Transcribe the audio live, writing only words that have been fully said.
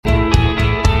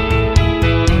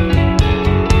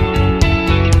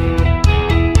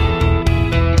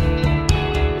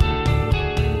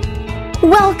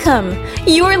Welcome!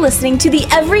 You're listening to the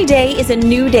Every Day is a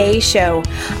New Day show.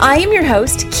 I am your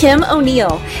host, Kim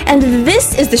O'Neill, and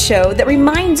this is the show that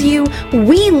reminds you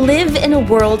we live in a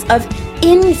world of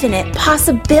infinite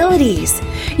possibilities.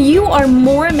 You are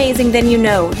more amazing than you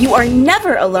know. You are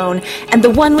never alone, and the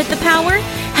one with the power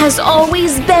has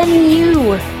always been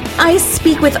you. I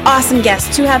speak with awesome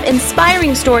guests who have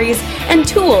inspiring stories and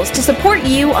tools to support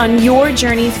you on your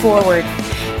journey forward.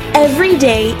 Every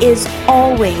day is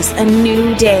always a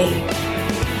new day,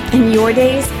 and your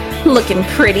day's looking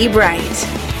pretty bright.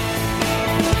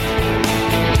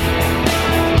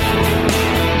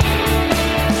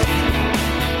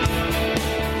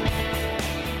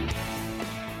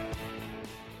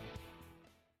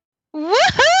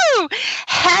 Woohoo!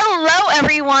 Hello,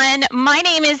 everyone. My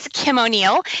name is Kim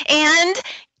O'Neill, and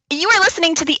you are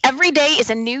listening to the Every Day is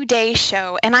a New Day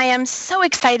show, and I am so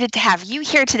excited to have you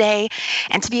here today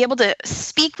and to be able to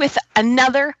speak with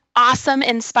another awesome,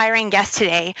 inspiring guest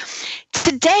today.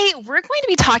 Today, we're going to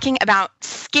be talking about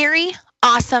scary,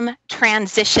 awesome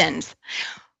transitions.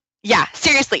 Yeah,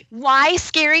 seriously, why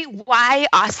scary? Why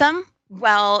awesome?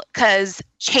 Well, because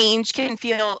change can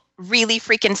feel really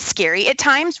freaking scary at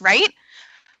times, right?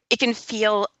 It can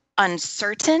feel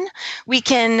uncertain. We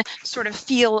can sort of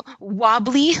feel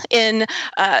wobbly in,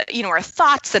 our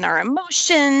thoughts and our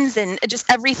emotions and just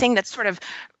everything that's sort of,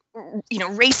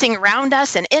 racing around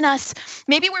us and in us.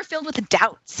 Maybe we're filled with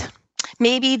doubts.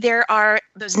 Maybe there are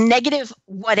those negative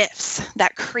what ifs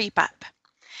that creep up.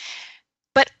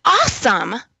 But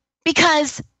awesome,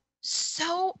 because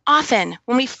so often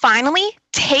when we finally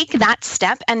take that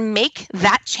step and make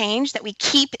that change that we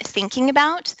keep thinking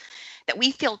about, that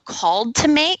we feel called to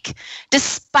make,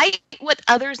 despite what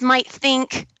others might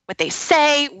think, what they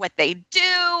say, what they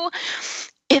do,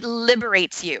 it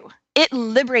liberates you. It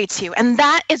liberates you. And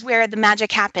that is where the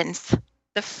magic happens.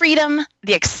 The freedom,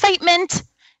 the excitement,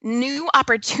 new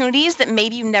opportunities that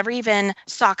maybe you never even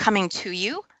saw coming to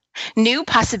you, new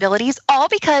possibilities, all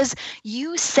because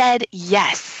you said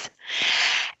yes.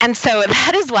 And so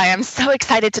that is why I'm so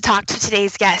excited to talk to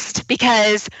today's guest,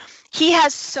 because he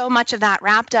has so much of that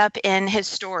wrapped up in his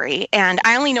story, and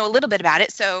I only know a little bit about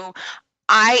it, so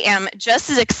I am just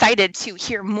as excited to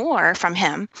hear more from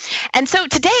him. And so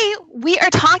today we are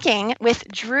talking with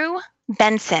Drew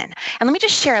Bensen, and let me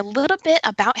just share a little bit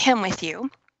about him with you.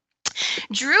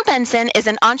 Drew Bensen is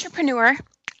an entrepreneur,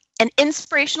 an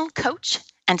inspirational coach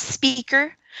and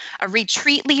speaker, a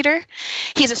retreat leader.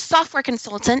 He's a software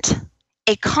consultant,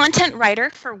 a content writer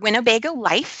for Winnebago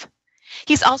Life.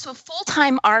 He's also a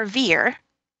full-time RVer.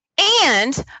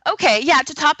 And,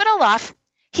 to top it all off,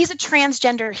 he's a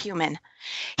transgender human.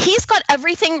 He's got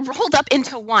everything rolled up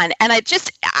into one. And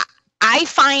I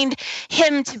find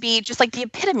him to be just like the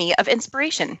epitome of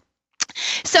inspiration.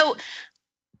 So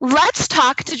let's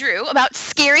talk to Drew about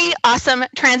scary, awesome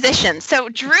transitions. So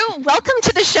Drew, welcome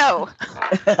to the show.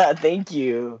 Thank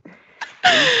you.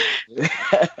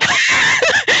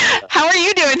 How are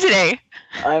you doing today?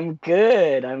 I'm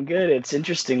good. It's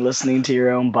interesting listening to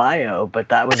your own bio, but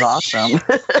that was awesome.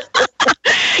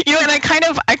 And I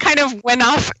kind of went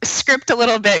off script a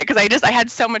little bit because I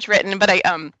had so much written, but I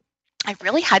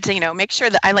really had to, make sure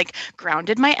that I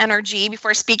grounded my energy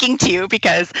before speaking to you,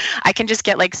 because I can just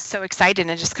get so excited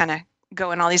and just kind of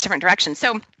go in all these different directions.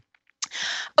 So,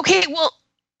 okay, well,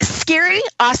 scary,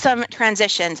 awesome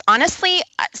transitions. Honestly,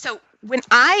 so when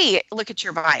I look at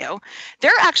your bio,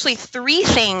 there are actually three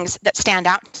things that stand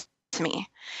out to me.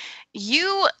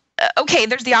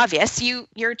 There's the obvious,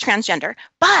 you're transgender,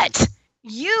 but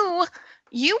you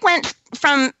went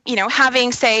from,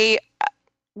 having, say,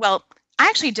 I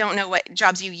actually don't know what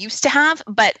jobs you used to have,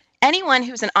 but anyone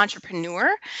who's an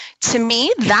entrepreneur, to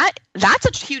me, that's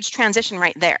a huge transition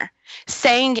right there.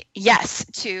 Saying yes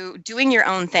to doing your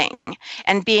own thing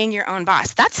and being your own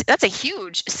boss. That's a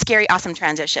huge, scary, awesome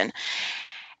transition.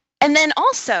 And then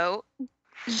also,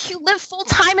 you live full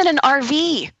time in an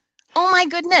RV. Oh my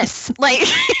goodness.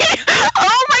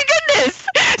 Oh my goodness.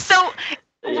 So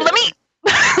let me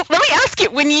ask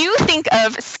you, when you think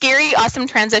of scary, awesome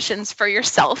transitions for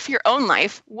yourself, your own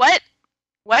life, what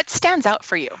stands out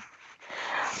for you?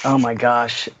 Oh my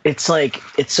gosh. It's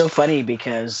so funny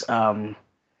because,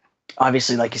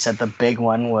 obviously, like you said, the big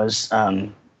one was,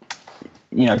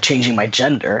 changing my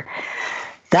gender.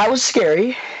 That was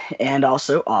scary and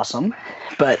also awesome,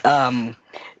 but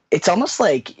it's almost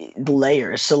like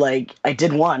layers. So I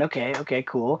did one, okay,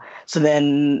 cool. So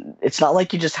then it's not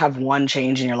like you just have one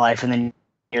change in your life and then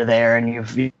you're there and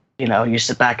you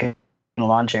sit back in the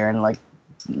lawn chair and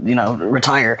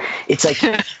retire. It's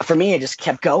for me, it just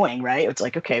kept going, right? It's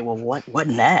okay, well, what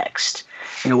next?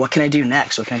 What can I do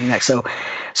next?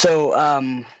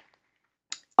 So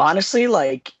honestly,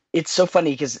 like it's so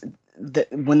funny because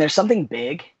when there's something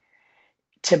big,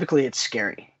 typically it's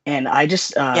scary. And I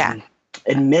just Yeah.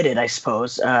 admitted, I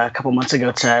suppose, a couple months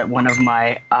ago to one of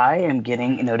my, I am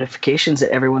getting notifications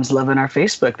that everyone's loving our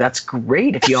Facebook. That's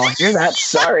great. If you all hear that,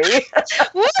 sorry.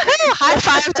 Woohoo! High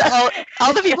five to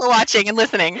all the people watching and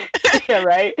listening. Yeah,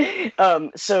 right.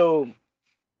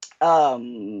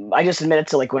 I just admitted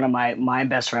to like one of my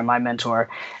best friend, my mentor,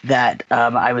 that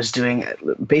I was doing.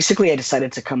 Basically, I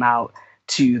decided to come out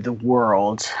to the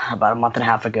world about a month and a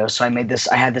half ago. So I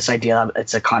had this idea.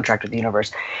 It's a contract with the universe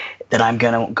that I'm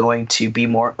going to be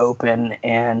more open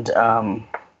and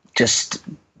just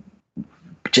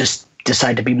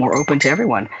decide to be more open to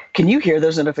everyone. Can you hear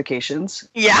those notifications?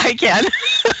 Yeah, I can.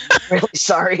 Really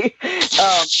sorry.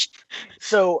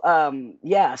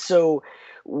 Yeah. So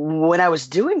when I was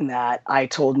doing that, I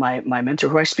told my mentor,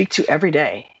 who I speak to every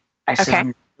day, I said, Okay.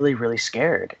 I'm really, really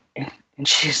scared. And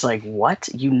she's like, what?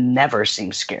 You never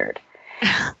seem scared.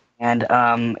 And,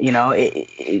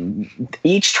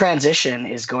 each transition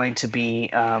is going to be,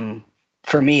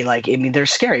 for me, like, I mean, they're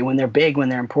scary. When they're big, when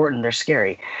they're important, they're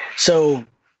scary. So,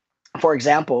 for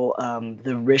example,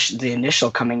 the initial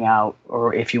coming out,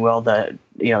 or if you will,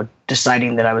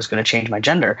 deciding that I was going to change my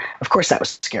gender, of course that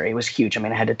was scary. It was huge. I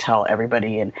mean, I had to tell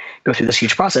everybody and go through this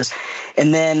huge process.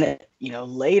 And then,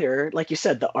 later, like you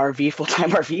said, the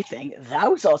full-time RV thing,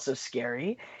 that was also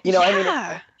scary. Yeah. I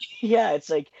mean, yeah, it's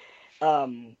like,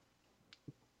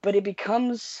 but it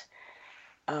becomes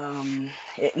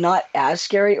not as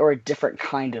scary, or a different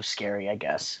kind of scary, I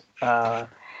guess.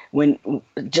 When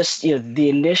just the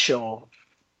initial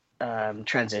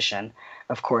transition,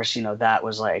 of course, that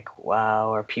was like,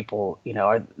 wow, are people,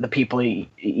 are the people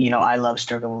I love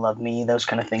still gonna love me? Those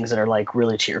kind of things that are like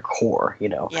really to your core,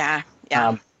 Yeah.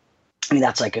 I mean,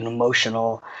 that's like an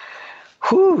emotional,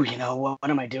 what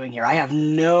am I doing here? I have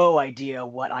no idea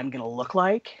what I'm gonna look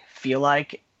like, feel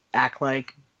like, act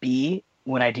like, be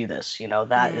when I do this.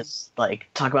 That is like,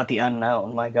 talk about the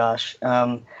unknown. My gosh.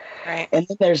 Right. And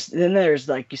then there's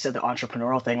like you said, the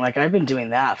entrepreneurial thing. Like, I've been doing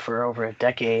that for over a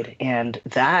decade, and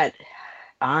that,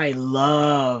 I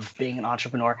love being an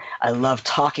entrepreneur. I love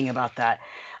talking about that.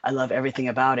 I love everything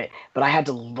about it. But I had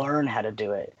to learn how to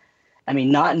do it. I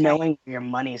mean, not knowing where your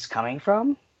money is coming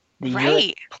from,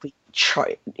 Right.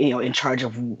 you're in charge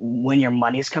of when your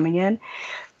money is coming in,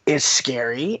 is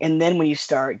scary. And then when you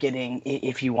start getting,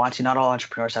 if you want to, not all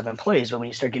entrepreneurs have employees, but when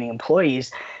you start getting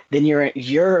employees, then you're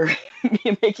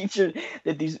making sure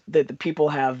that the people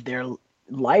have their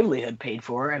livelihood paid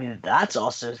for. I mean, that's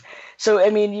also, so I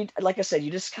mean, like I said,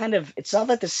 you just kind of, it's not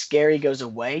that the scary goes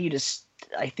away.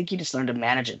 I think you just learn to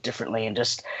manage it differently, and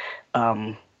just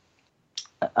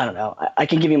I don't know. I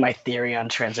can give you my theory on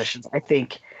transitions. I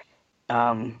think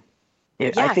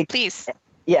please.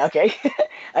 Yeah, okay.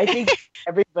 I think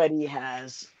everybody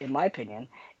has, in my opinion,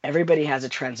 everybody has a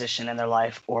transition in their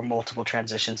life, or multiple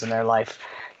transitions in their life,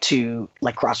 to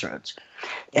like crossroads.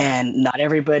 And not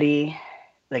everybody,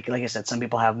 like I said, some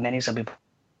people have many, some people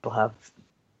have,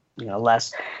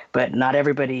 less, but not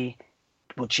everybody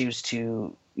will choose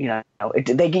to, you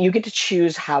get to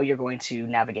choose how you're going to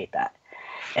navigate that.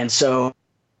 And so,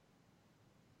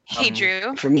 Hey,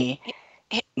 Drew. For me,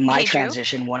 my Drew?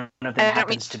 transition, one of them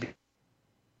happens to be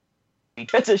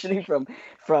transitioning from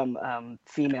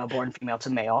born female to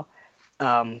male.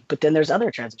 But then there's other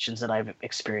transitions that I've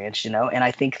experienced, and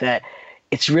I think that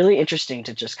it's really interesting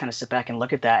to just kind of sit back and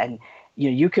look at that. And,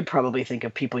 you could probably think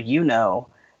of people,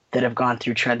 that have gone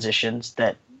through transitions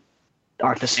that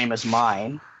aren't the same as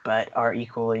mine, but are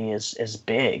equally as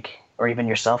big, or even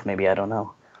yourself, maybe, I don't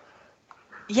know.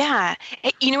 Yeah.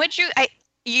 You know what, Drew?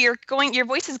 Your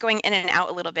voice is going in and out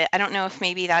a little bit. I don't know if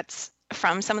maybe that's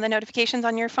from some of the notifications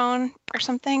on your phone or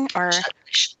something, or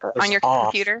on your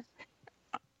computer.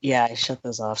 Yeah, I shut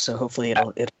those off, so hopefully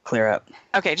it'll clear up.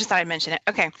 Okay, just thought I'd mention it.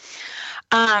 Okay.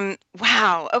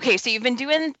 Wow. Okay, so you've been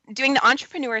doing the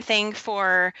entrepreneur thing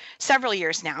for several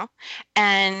years now,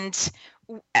 and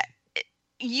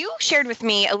you shared with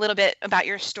me a little bit about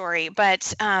your story,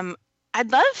 but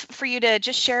I'd love for you to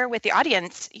just share with the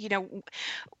audience,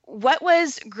 what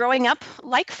was growing up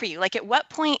like for you? Like, at what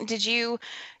point did you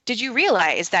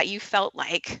realize that you felt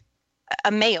like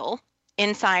a male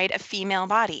inside a female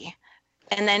body?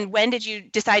 And then when did you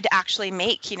decide to actually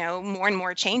make, more and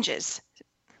more changes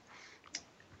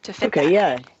to fit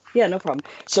that? Yeah, no problem.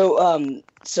 So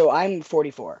I'm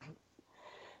 44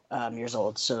 years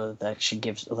old, so that should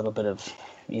give a little bit of,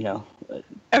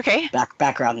 okay,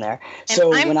 background there. And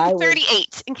so I'm when I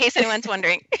 38, in case anyone's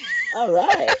wondering. All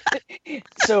right.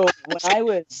 So when I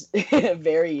was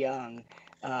very young,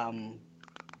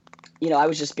 I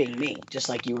was just being me, just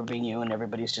like you were being you, and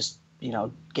everybody's just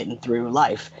getting through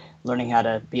life, learning how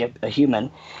to be a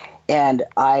human. And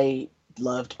I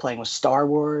loved playing with Star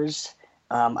Wars.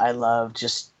 I loved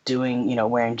just doing,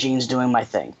 wearing jeans, doing my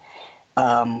thing.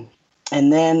 And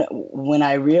then when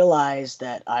I realized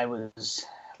that I was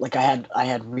like, I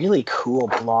had really cool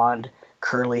blonde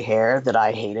curly hair that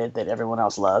I hated, that everyone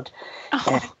else loved.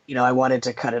 And, I wanted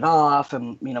to cut it off.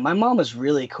 And, my mom was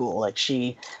really cool. Like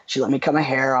she let me cut my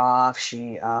hair off.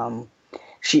 She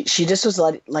just was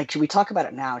like, we talk about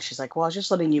it now. She's like, well, I was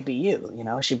just letting you be you.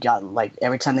 She got like,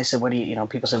 every time they said, what do you,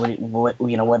 people said, what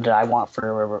did I want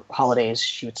for holidays?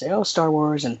 She would say, oh, Star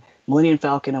Wars and Millennium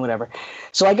Falcon and whatever.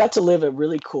 So I got to live a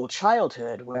really cool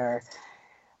childhood where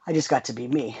I just got to be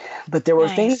me. But there were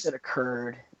things that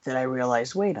occurred that I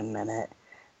realized, wait a minute,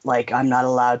 like I'm not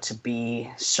allowed to be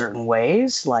certain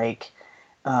ways, like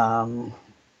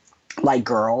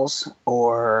girls,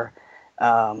 or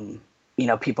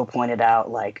people pointed out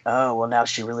like, oh, well, now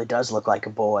she really does look like a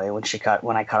boy when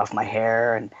I cut off my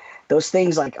hair, and those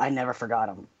things, like, I never forgot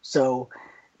them. So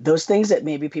those things that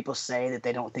maybe people say that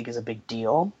they don't think is a big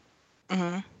deal,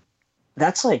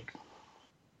 that's like,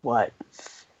 what,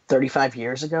 35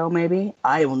 years ago, maybe?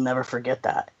 I will never forget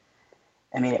that.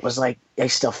 I mean, it was like, I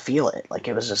still feel it. Like,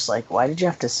 it was just like, why did you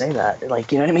have to say that?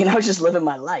 Like, you know what I mean? I was just living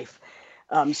my life.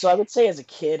 So I would say as a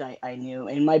kid, I knew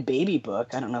in my baby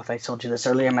book, I don't know if I told you this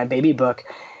earlier, in my baby book,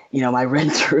 I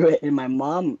read through it, and my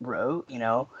mom wrote,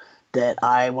 that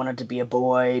I wanted to be a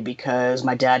boy because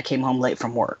my dad came home late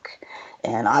from work.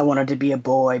 And I wanted to be a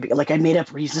boy. Like, I made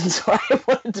up reasons why I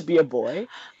wanted to be a boy.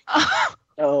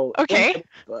 So, okay.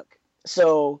 Book.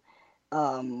 So,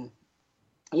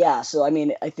 yeah. So, I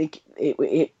mean, I think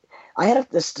I had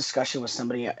this discussion with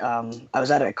somebody. I was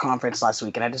at a conference last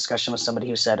week, and I had a discussion with somebody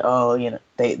who said, oh,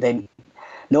 they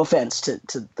no offense to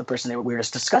the person we were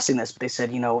just discussing this, but they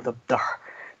said,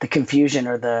 the confusion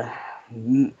or the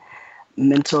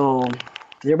mental,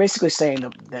 they're basically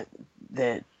saying that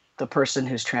the person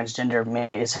who's transgender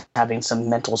is having some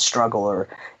mental struggle, or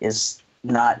is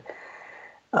not,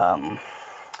 they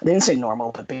didn't say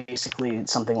normal, but basically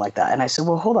something like that. And I said,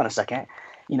 well, hold on a second.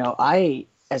 I,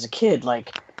 as a kid,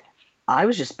 like, I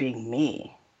was just being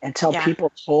me until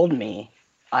people told me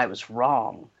I was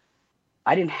wrong.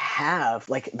 I didn't have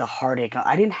like the heartache.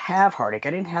 I didn't have heartache.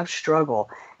 I didn't have struggle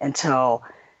until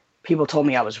people told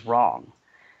me I was wrong.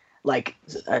 Like,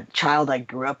 a child I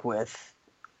grew up with,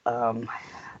 I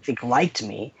think, liked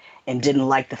me and didn't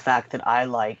like the fact that I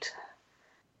liked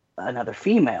another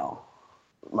female,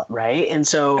 right? And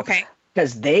so,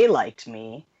 because they liked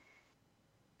me,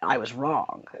 I was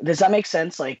wrong. Does that make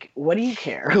sense? Like, what do you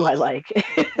care who I like?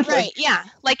 Right. Yeah.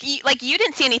 Like you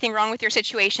didn't see anything wrong with your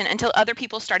situation until other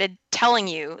people started telling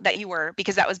you that you were,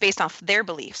 because that was based off their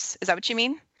beliefs. Is that what you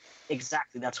mean?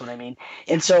 Exactly. That's what I mean.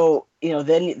 And so,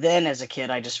 then as a kid,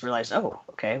 I just realized, oh,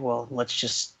 okay, well,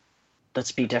 let's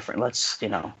be different. Let's,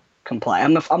 comply.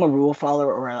 I'm a rule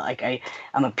follower, or like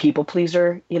I'm a people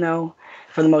pleaser,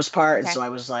 for the most part. Okay. And so I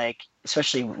was like,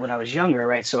 especially when I was younger,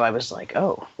 right? So I was like,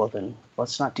 oh, well, then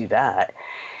let's not do that.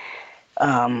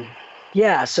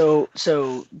 Yeah.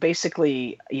 So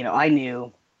basically, I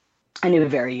knew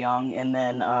very young, and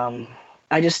then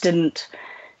I just didn't,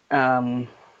 I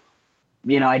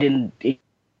didn't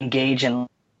engage in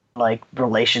like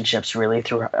relationships really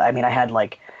through. I mean, I had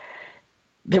like,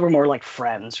 they were more like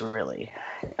friends really,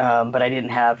 but I didn't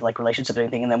have like relationships or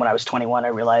anything. And then when I was 21, I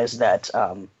realized that,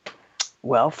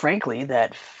 well, frankly,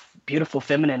 that beautiful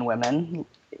feminine women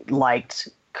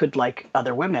could like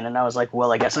other women, and I was like,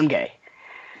 well, I guess I'm gay.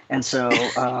 And so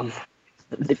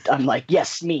I'm like,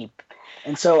 yes, me.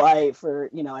 And so I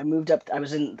moved up. I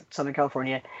was in Southern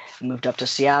California, moved up to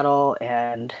Seattle,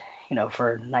 and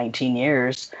for 19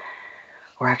 years,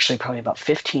 or actually probably about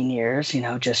 15 years,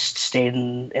 just stayed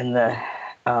in the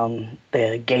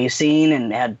gay scene,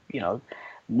 and had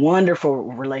wonderful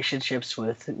relationships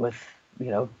with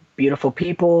beautiful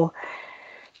people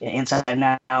inside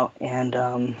and out,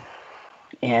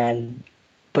 and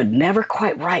but never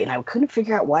quite right. And I couldn't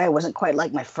figure out why I wasn't quite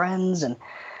like my friends. And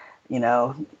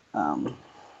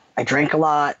I drank a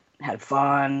lot, had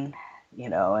fun,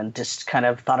 and just kind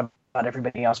of thought about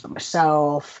everybody else but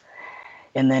myself.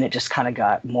 And then it just kind of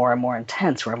got more and more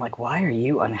intense, where I'm like, why are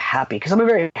you unhappy? Because I'm a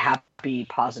very happy,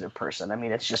 positive person. I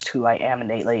mean, it's just who I am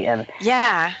innately. And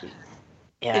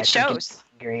it shows.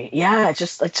 Yeah, it's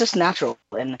just natural.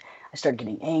 And I started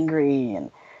getting angry,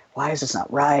 and why is this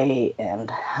not right?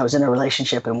 And I was in a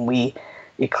relationship, and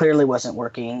it clearly wasn't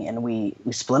working, and we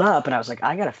split up. And I was like,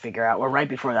 I got to figure out. Well, right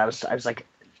before that, I was like,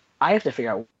 I have to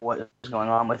figure out what is going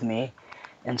on with me.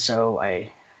 And so I,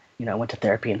 went to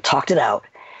therapy and talked it out.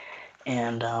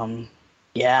 And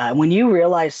Yeah, when you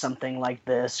realize something like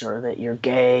this, or that you're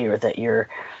gay, or that you're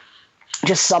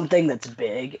just something that's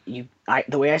big,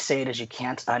 the way I say it is you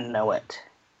can't unknow it.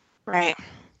 Right.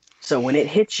 So when it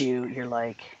hits you, you're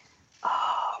like,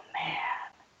 oh man.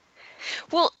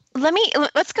 Well,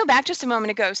 let's go back just a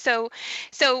moment ago. So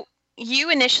you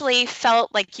initially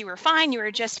felt like you were fine, you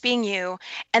were just being you,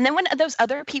 and then when those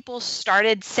other people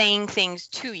started saying things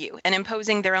to you and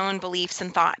imposing their own beliefs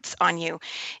and thoughts on you,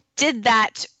 did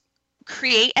that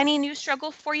create any new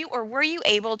struggle for you, or were you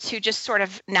able to just sort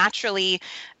of naturally,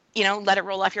 let it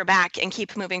roll off your back and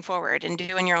keep moving forward and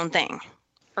doing your own thing?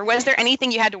 Or was there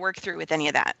anything you had to work through with any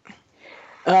of that?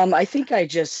 I think I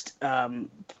just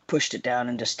pushed it down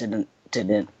and just didn't.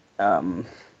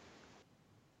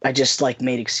 I just like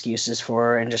made excuses for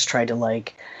her and just tried to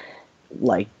like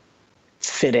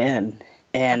fit in.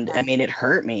 And I mean, it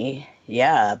hurt me,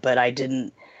 yeah, but I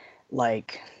didn't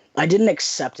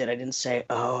accept it. I didn't say,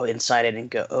 oh, inside I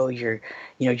didn't go, oh, you're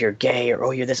gay, or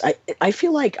oh, you're this. I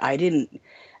feel like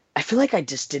I feel like I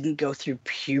just didn't go through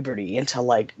puberty until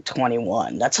like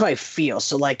 21. That's how I feel.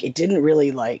 So like it didn't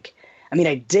really I mean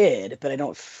I did, but I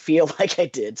don't feel like I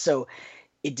did. So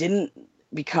it didn't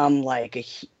become like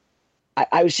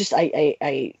I was just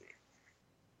I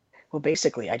well,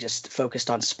 basically I just focused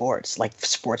on sports. Like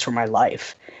sports were my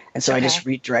life. And so I just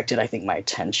redirected, I think, my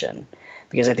attention,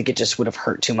 because I think it just would have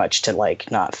hurt too much to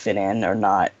like not fit in, or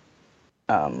not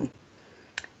um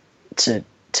to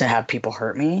have people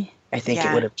hurt me. I think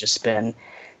it would have just been,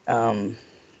 it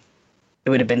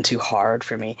would have been too hard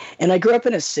for me. And I grew up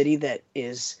in a city that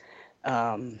is,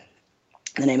 the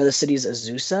name of the city is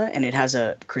Azusa, and it has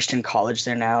a Christian college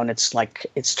there now, and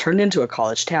it's turned into a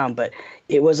college town. But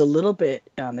it was a little bit,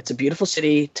 it's a beautiful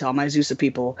city to all my Azusa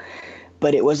people,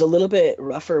 but it was a little bit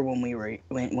rougher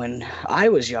when I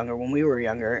was younger, when we were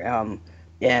younger,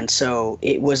 and so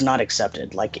it was not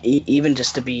accepted. Like even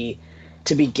just to be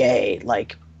gay,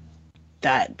 like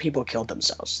that, people killed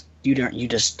themselves. You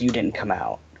didn't come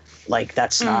out. Like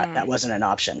that wasn't an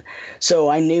option. So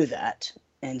I knew that.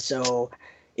 And so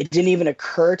it didn't even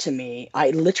occur to me.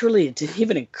 It didn't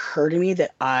even occur to me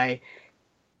that I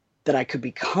could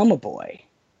become a boy.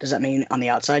 Does that mean on the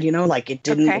outside, like it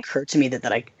didn't occur to me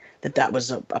that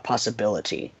was a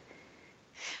possibility.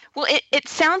 Well, it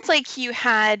sounds like you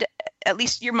had, at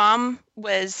least your mom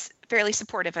was fairly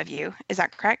supportive of you. Is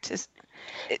that correct?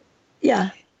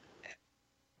 Yeah.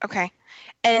 Okay.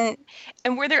 And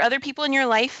were there other people in your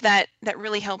life that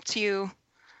really helped you,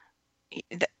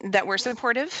 that were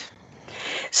supportive?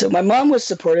 So my mom was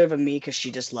supportive of me because she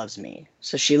just loves me.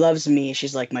 So she loves me.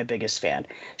 She's like my biggest fan.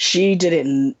 She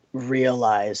didn't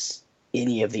realize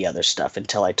any of the other stuff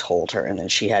until I told her, and then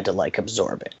she had to like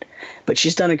absorb it. But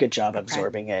she's done a good job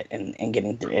absorbing it and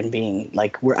getting through, and being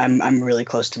like, I'm really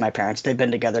close to my parents. They've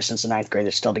been together since the 9th grade.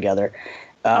 They're still together.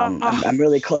 I'm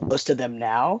really close to them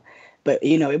now. But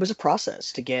it was a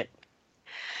process to get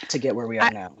where we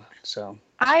are now. So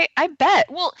I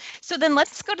bet. Well, so then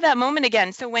let's go to that moment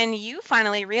again. So when you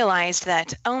finally realized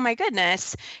that, oh my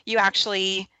goodness, you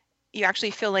actually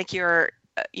feel like you're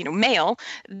male,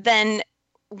 then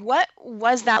what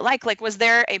was that like? Like, was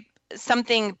there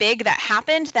something big that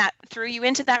happened that threw you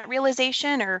into that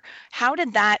realization, or how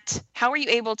were you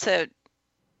able to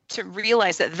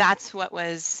realize that that's what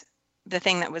was the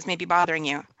thing that was maybe bothering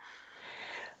you?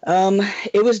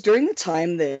 It was during the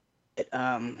time that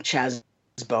Chaz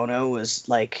Bono was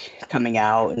like coming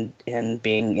out and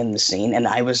being in the scene, and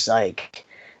I was like,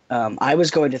 I was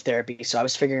going to therapy, so I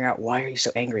was figuring out, why are you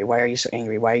so angry? Why are you so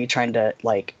angry? Why are you trying to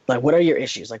like what are your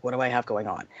issues? Like, what do I have going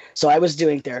on? So I was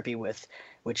doing therapy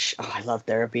I love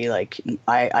therapy. Like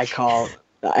I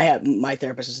have my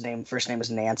therapist's first name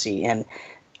is Nancy, and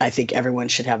I think everyone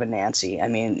should have a Nancy. I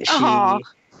mean, she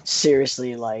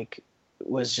seriously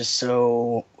was just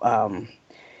so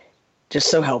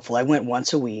helpful. I went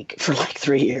once a week for like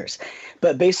 3 years.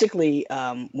 But basically,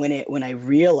 when I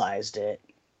realized it,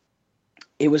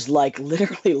 it was like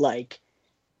literally like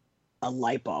a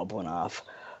light bulb went off.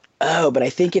 Oh, but I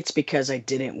think it's because I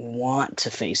didn't want to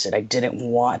face it. I didn't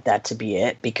want that to be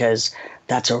it, because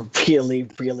that's a really,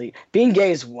 really, being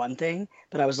gay is one thing,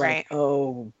 but I was like,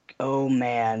 oh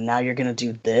man, now you're going to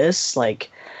do this? Like,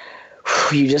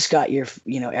 you just got your,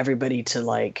 everybody to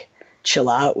like chill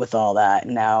out with all that.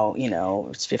 And now,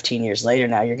 it's 15 years later.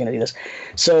 Now you're going to do this.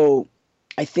 So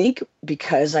I think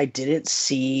because I didn't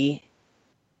see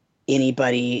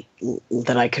anybody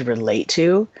that I could relate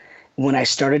to, when I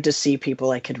started to see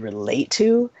people I could relate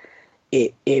to,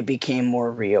 it became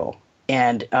more real.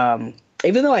 And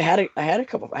even though I have a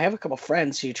couple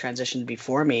friends who transitioned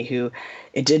before me, who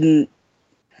it didn't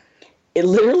it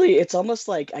literally, it's almost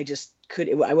like I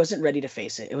wasn't ready to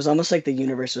face it. It was almost like the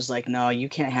universe was like, no, you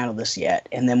can't handle this yet.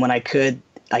 And then when I could,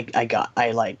 got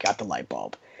the light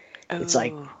bulb. It's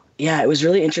like, Oh. yeah, it was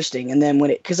really interesting. And then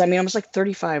because I mean, I was like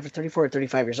 35 or 34 or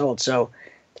 35 years old. So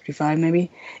 35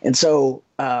 maybe. And so,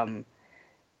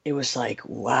 it was like,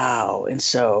 wow. And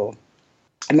so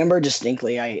I remember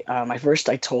distinctly, I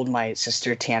told my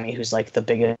sister Tammy, who's like the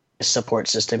biggest support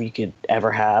system you could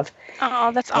ever have.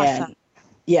 Oh, that's awesome. And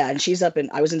yeah, and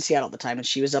I was in Seattle at the time, and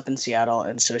she was up in Seattle,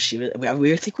 and so I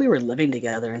think we were living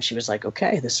together, and she was like,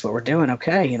 okay, this is what we're doing,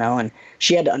 okay, and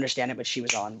she had to understand it, but she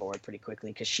was on board pretty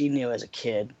quickly, because she knew as a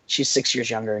kid, she's 6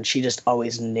 years younger, and she just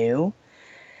always knew.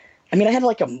 I mean, I had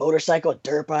like a motorcycle, a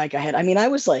dirt bike, I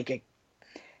was like I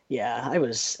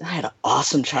had an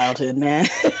awesome childhood, man.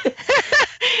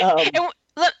 And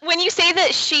look, when you say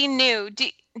that she knew,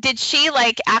 did she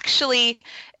like actually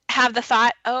have the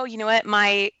thought, oh, you know what,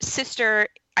 my sister,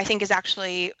 I think, is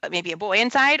actually maybe a boy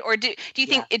inside? Or do you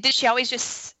think, did she always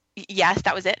just, yes,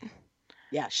 that was it?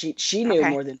 Yeah, she knew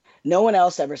more than no one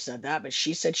else ever said that, but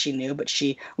she said she knew, but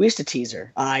we used to tease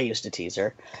her. I used to tease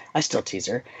her. I still tease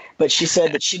her. But she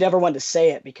said that she never wanted to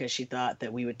say it because she thought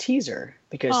that we would tease her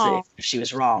because if she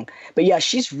was wrong. But yeah,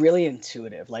 she's really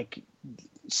intuitive. Like,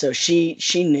 so she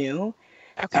knew.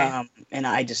 Okay. And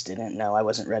I just didn't know. I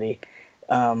wasn't ready.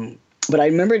 But I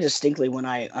remember distinctly when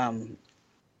I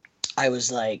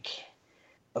was like,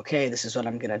 okay, this is what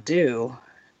I'm gonna do.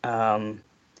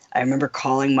 I remember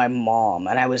calling my mom,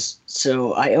 and I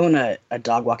own a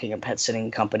dog walking and pet sitting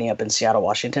company up in Seattle,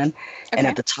 Washington. Okay. And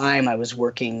at the time I was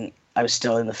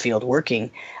still in the field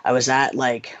working. I was at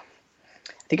I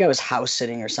think I was house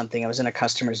sitting or something. I was in a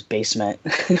customer's basement,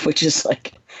 which is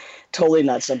like totally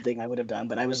not something I would have done,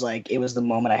 but I was like, it was the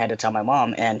moment I had to tell my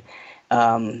mom. And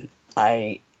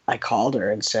I called her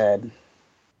and said,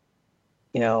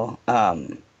 Mom,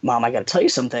 I got to tell you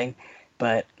something,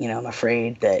 but, I'm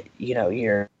afraid that,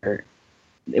 it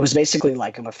was basically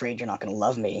like, I'm afraid you're not going to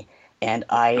love me. And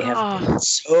I have been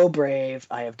so brave.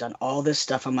 I have done all this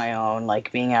stuff on my own,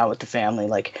 like being out with the family,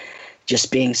 like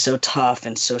just being so tough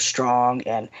and so strong.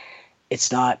 And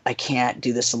I can't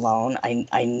do this alone.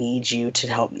 I need you to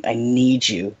help. I need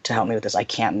you to help me with this. I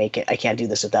can't make it. I can't do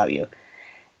this without you.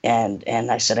 And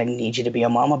I said, I need you to be a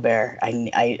mama bear.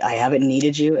 I haven't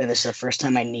needed you, and this is the first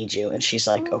time I need you. And she's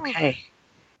like, okay.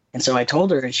 And so I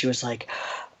told her, and she was like,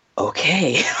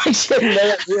 okay. She didn't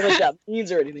know what that means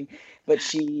or anything. But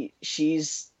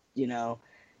she's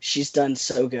done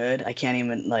so good. I can't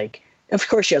even of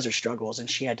course she has her struggles, and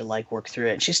she had to work through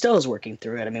it. And she still is working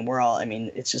through it. I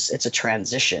mean, it's a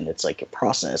transition. It's like a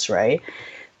process, right?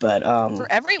 But for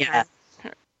everyone.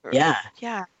 Yeah.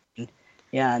 Yeah.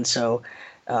 Yeah. And so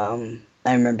I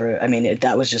remember,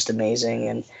 that was just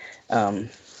amazing. And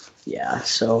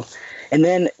so, and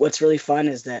then what's really fun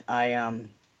is that I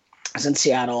was in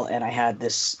Seattle, and I had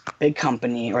this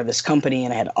company, and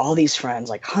I had all these friends,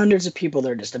 like hundreds of people that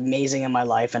are just amazing in my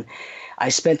life. And I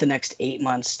spent the next 8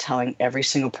 months telling every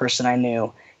single person I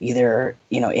knew, either,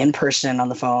 in person, on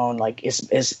the phone, like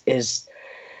as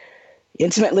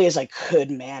intimately as I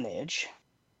could manage,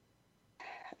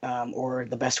 or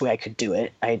the best way I could do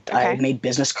it. I made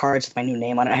business cards with my new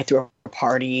name on it. I threw a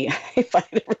party. I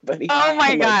invited everybody. Oh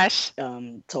my gosh.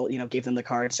 Gave them the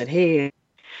card, said, hey.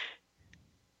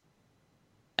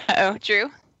 Uh-oh, Drew,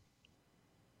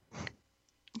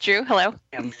 hello.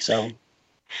 So.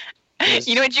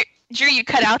 You know what, Drew, you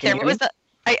cut out there. What was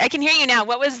I can hear you now.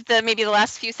 What was maybe the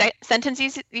last few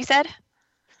sentences you said?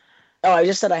 Oh, I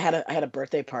just said I had a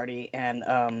birthday party, and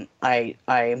I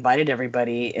invited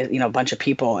everybody, a bunch of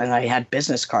people, and I had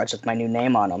business cards with my new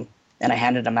name on them, and I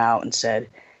handed them out and said,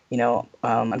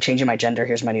 I'm changing my gender.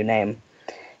 Here's my new name,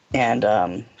 and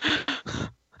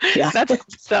yeah, that's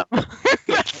awesome.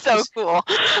 That's so cool.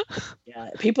 Yeah,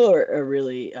 people are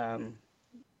really,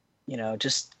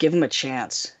 just give them a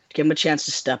chance. Give them a chance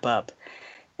to step up.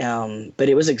 But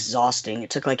it was exhausting. It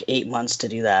took 8 months to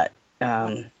do that.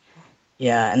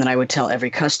 Yeah, and then I would tell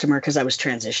every customer, because I was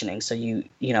transitioning, so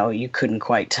you couldn't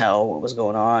quite tell what was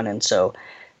going on. And so,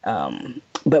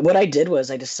 but what I did was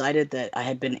I decided that I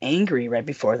had been angry right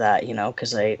before that,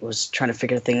 because I was trying to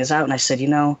figure things out. And I said,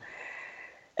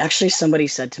 actually somebody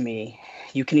said to me,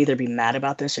 you can either be mad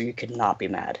about this or you could not be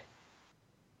mad.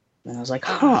 And I was like,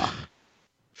 huh.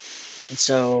 And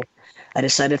so I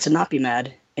decided to not be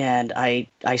mad, and I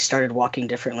started walking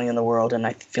differently in the world, and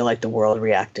I feel like the world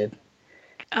reacted.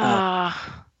 Yeah.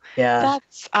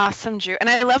 That's awesome, Drew. And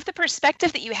I love the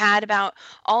perspective that you had about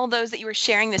all those that you were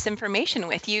sharing this information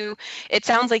with. It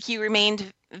sounds like you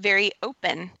remained very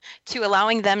open to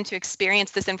allowing them to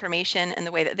experience this information in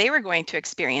the way that they were going to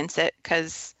experience it,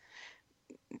 because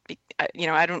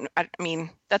I mean,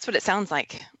 that's what it sounds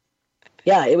like.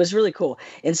 Yeah, it was really cool.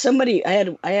 And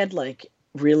I had like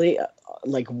really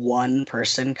like one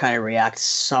person kind of react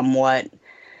somewhat,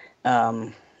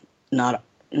 um, not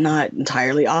not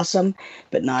entirely awesome,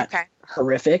 but not Okay.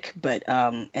 horrific. But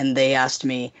and they asked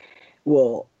me,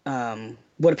 well,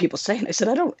 what do people say? And I said,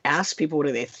 I don't ask people what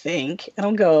do they think. I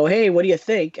don't go, hey, what do you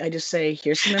think? I just say,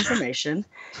 here's some information,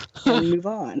 and we move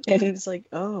on. And it's like,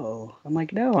 oh, I'm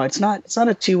like, no, it's not. It's not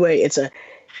a two-way. It's a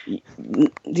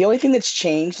the only thing that's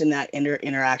changed in that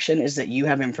interaction is that you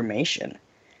have information. I'm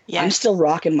Yes. still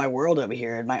rocking my world over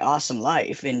here in my awesome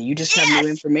life, and you just have new Yes.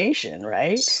 information,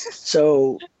 right?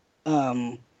 So,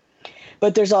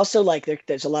 but there's also like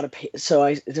there's a lot of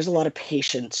there's a lot of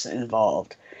patience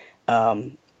involved.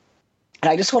 Um, and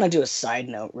I just want to do a side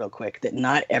note real quick that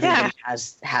not everybody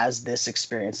has this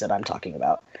experience that I'm talking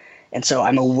about, and so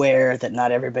I'm aware that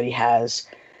not everybody has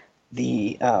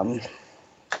the I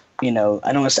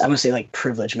don't want to say like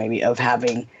privilege maybe of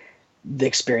having the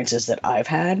experiences that I've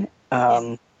had.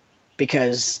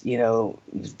 Because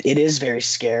it is very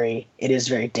scary. It is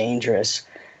very dangerous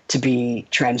to be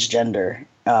transgender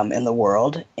in the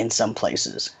world in some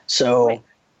places. So,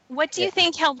 What do you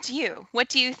think helped you? What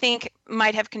do you think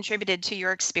might have contributed to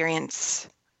your experience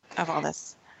of all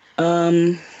this?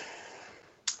 Well,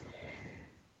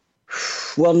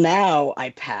 now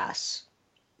I pass.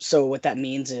 So what that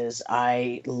means is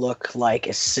I look like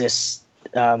a cis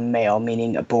male,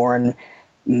 meaning a born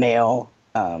male.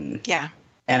 Yeah.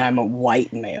 And I'm a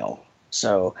white male.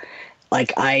 So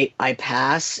like I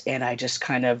pass and I just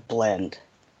kind of blend.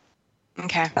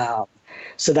 Okay.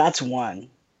 So that's one.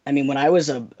 I mean, when I was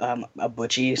a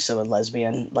butchie, so a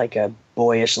lesbian, like a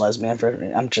boyish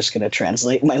lesbian, I'm just gonna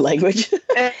translate my language.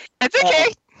 That's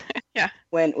okay. Yeah.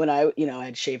 When I I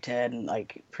had shaved head and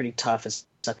like pretty tough and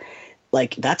stuff,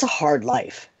 like that's a hard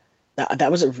life.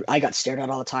 That was I got stared at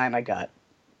all the time. I got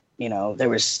there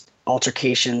was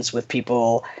altercations with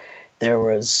people. There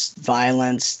was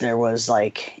violence. There was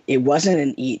like, it wasn't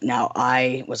an eat. Now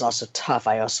I was also tough.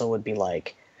 I also would be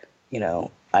like, I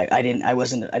didn't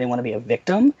want to be a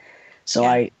victim. So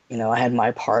I had my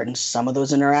part in some of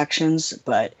those interactions,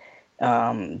 but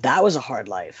that was a hard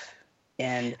life.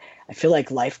 And I feel like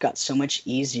life got so much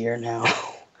easier now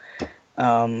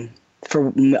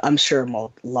for, I'm sure, a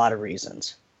lot of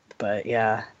reasons. But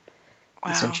yeah,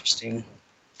 it's interesting.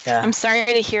 Yeah. I'm sorry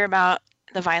to hear about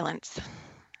the violence.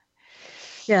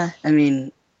 Yeah, I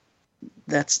mean,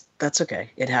 that's okay.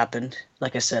 It happened.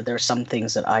 Like I said, there were some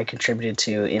things that I contributed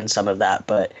to in some of that,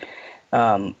 but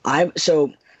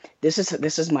so this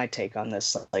is my take on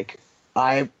this. Like,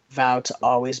 I vow to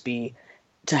always to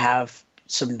have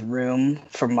some room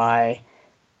for my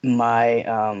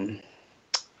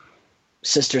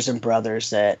sisters and brothers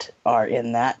that are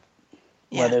in that.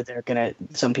 Yeah. Whether they're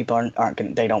some people aren't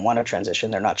gonna, they don't want to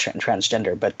transition. They're not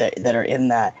transgender, but that are in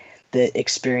that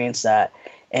experience that.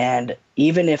 And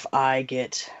even if I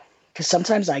get, because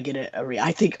sometimes I get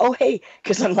I think, oh, hey,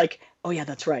 because I'm like, oh, yeah,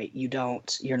 that's right.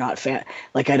 You're not fat.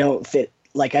 Like, I don't fit,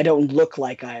 like, I don't look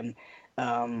like I'm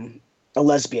a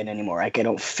lesbian anymore. Like, I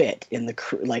don't fit in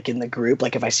the group.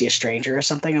 Like, if I see a stranger or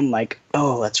something, I'm like,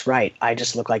 oh, that's right. I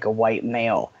just look like a white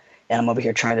male. And I'm over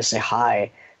here trying to say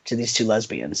hi to these two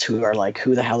lesbians who are like,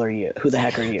 who the hell are you? Who the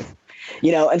heck are you?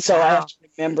 And so I have to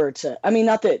remember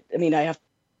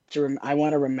I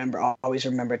want to remember, always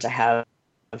remember to have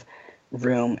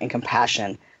room and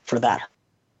compassion for that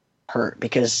hurt,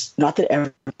 because not that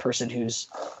every person who's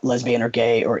lesbian or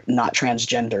gay or not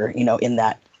transgender, in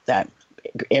that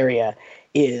area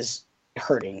is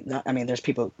hurting. There's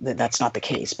people that's not the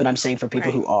case, but I'm saying for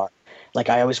people who are, like,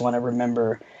 I always want to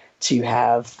remember to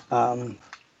have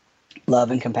love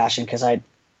and compassion, because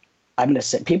I'm going to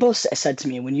say, people said to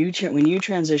me, when you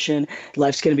transition,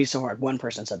 life's going to be so hard. One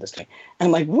person said this to me. And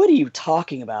I'm like, what are you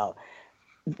talking about?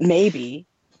 Maybe,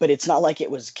 but it's not like it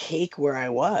was cake where I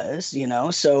was,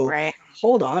 so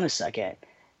hold on a second,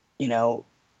 no,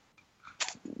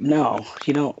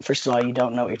 you don't, first of all, you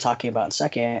don't know what you're talking about. And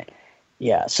second,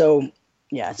 so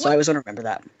I always want to remember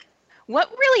that.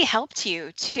 What really helped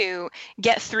you to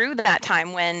get through that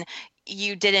time when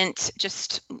you didn't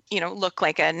just, look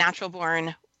like a natural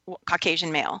born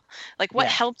Caucasian male? Like, what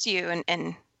helped you?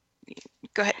 And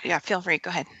go ahead. Yeah, feel free. Go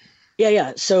ahead.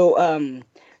 Yeah. So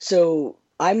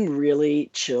I'm really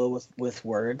chill with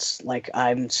words. Like,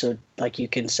 you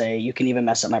can even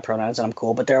mess up my pronouns and I'm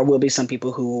cool. But there will be some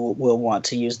people who will want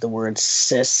to use the word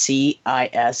cis,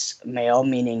 C-I-S, male,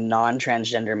 meaning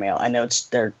non-transgender male. I know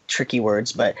they're tricky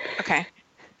words, but okay.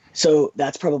 So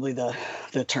that's probably the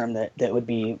term that would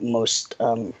be most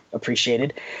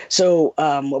appreciated. So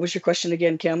what was your question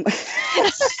again, Kim?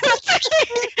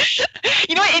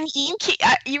 You know what? And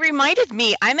you reminded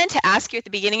me. I meant to ask you at the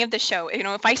beginning of the show.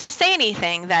 If I say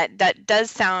anything that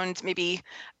does sound maybe,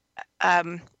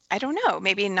 I don't know,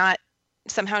 maybe not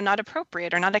somehow not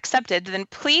appropriate or not accepted, then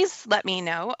please let me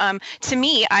know. To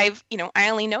me, I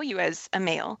only know you as a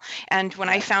male, and when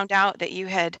I found out that you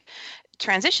had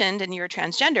transitioned and you're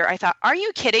transgender, I thought, are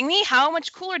you kidding me? How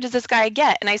much cooler does this guy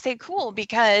get? And I say cool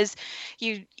because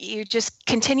you just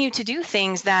continue to do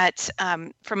things that,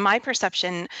 from my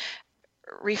perception,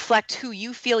 reflect who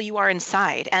you feel you are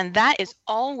inside. And that is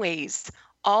always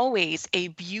a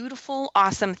beautiful,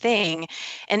 awesome thing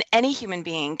in any human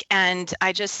being. And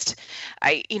so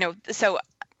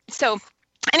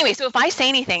anyway, so if I say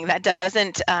anything that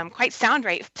doesn't quite sound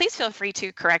right, please feel free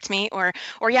to correct me, or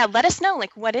yeah, let us know,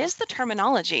 like, what is the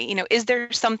terminology? Is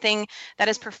there something that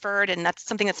is preferred and that's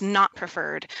something that's not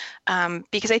preferred?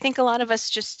 Because I think a lot of us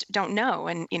just don't know,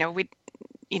 and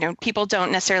people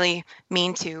don't necessarily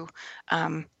mean to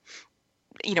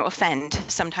offend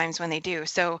sometimes when they do.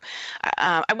 So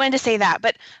I wanted to say that,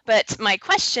 but my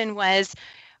question was,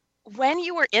 when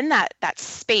you were in that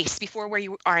space before where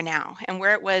you are now and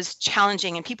where it was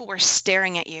challenging and people were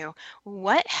staring at you,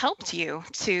 what helped you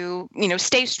to,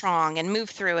 stay strong and move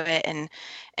through it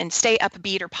and stay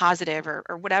upbeat or positive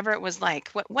or whatever it was like?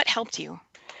 What helped you?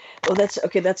 Well, that's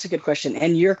okay. That's a good question.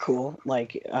 And you're cool,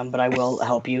 but I will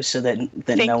help you so that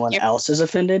no one else is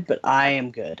offended, but I am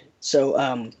good.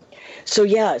 So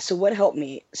what helped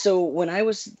me? So when I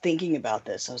was thinking about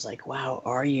this, I was like, wow,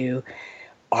 are you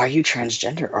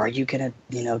transgender? Are you going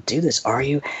to, do this? Are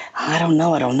you? I don't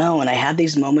know. And I had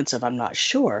these moments of I'm not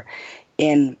sure.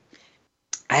 And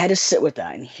I had to sit with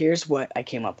that. And here's what I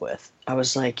came up with. I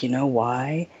was like, you know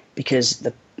why? Because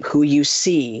who you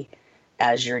see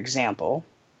as your example,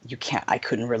 I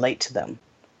couldn't relate to them.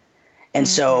 And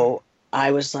so I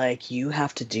was like, you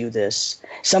have to do this.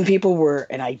 Some people were,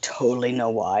 and I totally know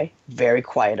why, very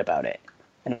quiet about it.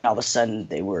 And all of a sudden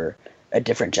they were a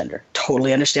different gender.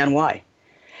 Totally understand why.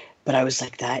 But I was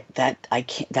like, that I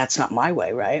can't, that's not my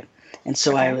way, right? And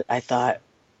so I thought,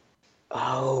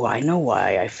 oh, I know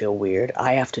why I feel weird.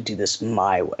 I have to do this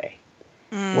my way.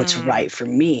 What's right for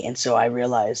me. And so I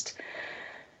realized,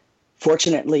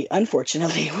 unfortunately,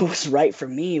 what was right for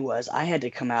me was I had to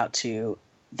come out to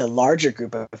the larger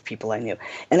group of people I knew.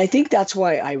 And I think that's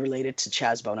why I related to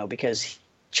Chaz Bono, because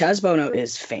Chaz Bono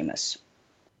is famous.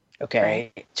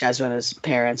 Okay, right. Chaz Bono's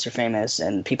parents are famous,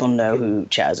 and people know who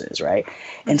Chaz is, right?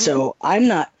 And so I'm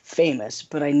not famous,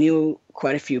 but I knew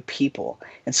quite a few people.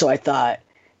 And so I thought,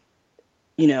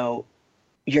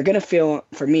 you're going to feel,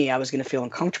 for me, I was going to feel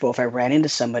uncomfortable if I ran into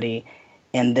somebody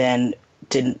and then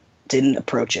didn't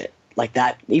approach it like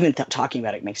that. Even talking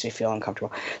about it makes me feel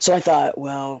uncomfortable. So I thought,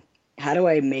 well, how do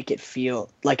I make it feel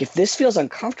like, if this feels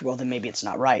uncomfortable, then maybe it's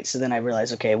not right. So then I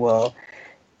realized, okay, well,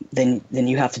 then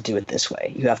you have to do it this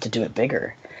way. You have to do it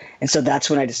bigger. And so that's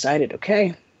when I decided,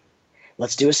 okay,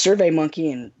 let's do a Survey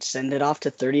Monkey and send it off to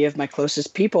 30 of my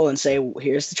closest people and say,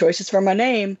 here's the choices for my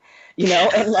name, and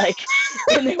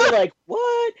and they were like,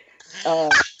 what?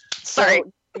 Sorry.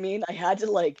 So, I had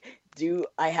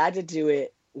to do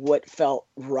it what felt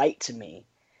right to me.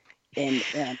 And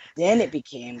then it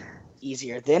became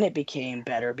easier. Then it became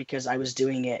better because I was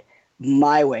doing it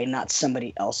my way, not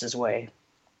somebody else's way.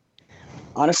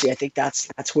 Honestly, I think that's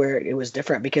where it was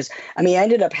different, because I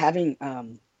ended up having a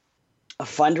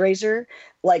fundraiser.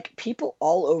 Like, people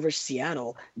all over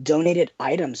Seattle donated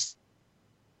items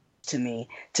to me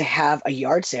to have a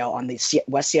yard sale on the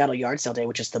West Seattle Yard Sale Day,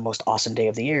 which is the most awesome day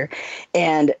of the year.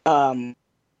 And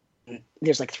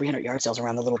there's like 300 yard sales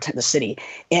around the city,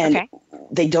 and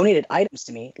they donated items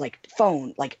to me, like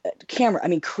phone, like camera.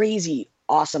 Crazy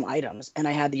awesome items. And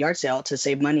I had the yard sale to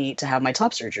save money to have my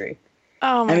top surgery.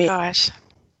 Oh my gosh.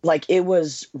 Like, it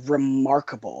was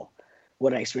remarkable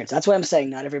what I experienced. That's why I'm saying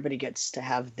not everybody gets to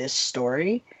have this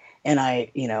story. And I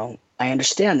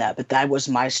understand that, but that was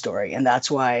my story. And that's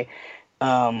why,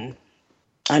 I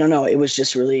don't know, it was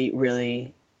just really,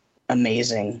 really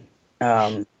amazing.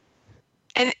 And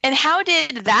how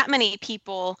did that many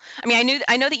people, I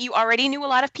know that you already knew a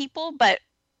lot of people, but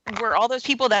were all those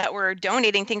people that were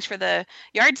donating things for the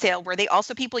yard sale, were they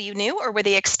also people you knew, or were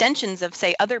they extensions of,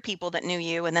 say, other people that knew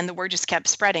you, and then the word just kept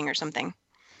spreading or something?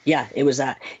 Yeah, it was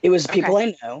that. It was people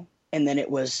I know, and then it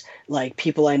was like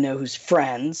people I know whose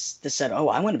friends that said, oh,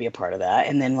 I want to be a part of that.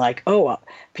 And then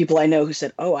people I know who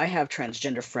said, oh, I have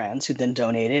transgender friends, who then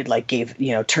donated, like gave,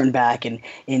 turned back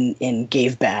and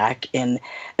gave back. And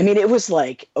it was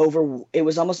like it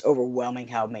was almost overwhelming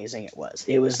how amazing it was.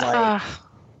 It was like,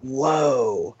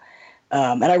 whoa.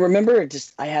 And I remember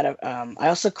I had I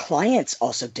also, clients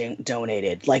also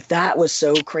donated. Like, that was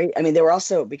so crazy. They were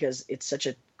also, because it's such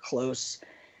a close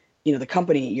the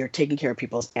company, you're taking care of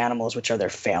people's animals, which are their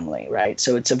family, right?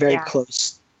 So it's a very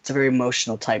close, it's a very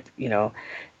emotional type,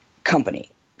 company.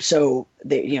 So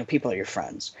people are your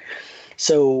friends.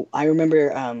 So I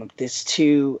remember these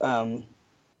two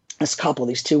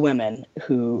women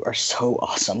who are so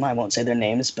awesome. I won't say their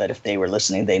names, but if they were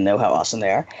listening, they know how awesome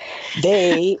they are.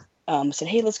 They said,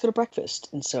 "Hey, let's go to breakfast."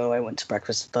 And so I went to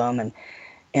breakfast with them,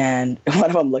 and one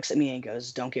of them looks at me and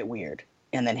goes, "Don't get weird,"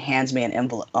 and then hands me an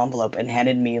envelope and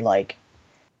handed me like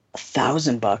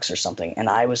 $1,000 or something. And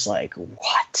I was like,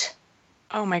 "What?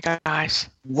 Oh my gosh.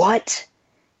 What?"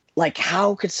 Like,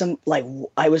 how could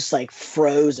I was like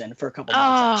frozen for a couple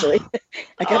months, actually.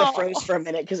 I kind of froze for a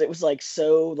minute because it was like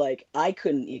so, like, I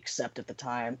couldn't accept at the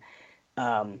time.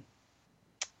 I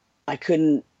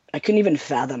couldn't even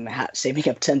fathom saving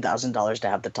up $10,000 to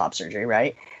have the top surgery,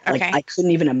 right? Like, I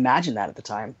couldn't even imagine that at the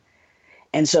time.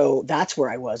 And so that's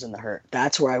where I was in the hurt.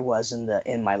 That's where I was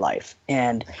in my life.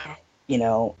 And,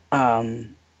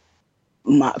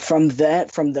 from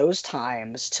those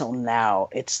times till now,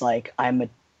 it's like I'm a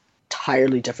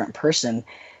entirely different person,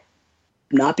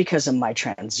 not because of my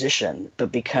transition,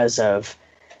 but because of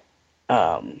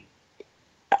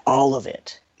all of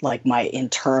it, like my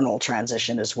internal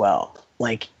transition as well.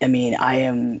 Like, I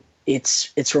mean,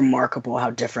 it's remarkable how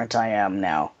different I am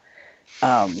now.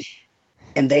 And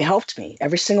they helped me.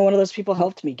 Every single one of those people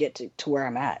helped me get to where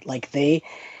I'm at. They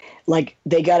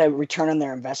got a return on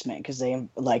their investment, because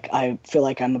I feel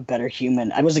like I'm a better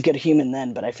human. I was a good human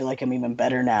then, but I feel like I'm even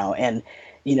better now. And,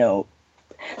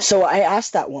 so I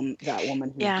asked that woman who gave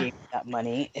me that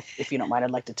money, if you don't mind, I'd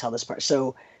like to tell this part.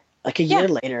 So like a year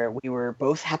later, we were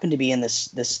both happened to be in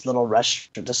this little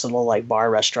like bar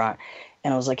restaurant.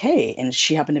 And I was like, "Hey," and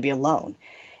she happened to be alone,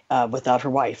 without her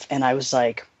wife. And I was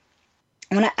like,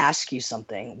 "I want to ask you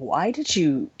something. Why did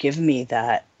you give me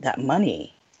that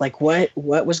money? Like, what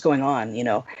was going on,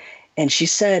 And she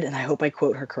said, and I hope I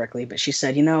quote her correctly, but she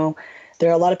said, "There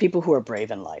are a lot of people who are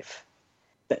brave in life,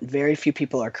 but very few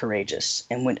people are courageous."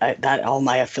 And when I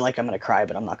feel like I'm going to cry,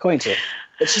 but I'm not going to.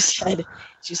 But she said,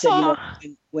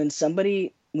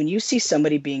 when you see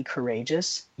somebody being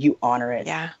courageous, you honor it.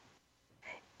 Yeah.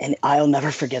 And I'll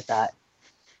never forget that.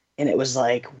 And it was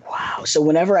like, wow. So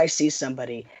whenever I see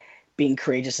somebody being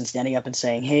courageous and standing up and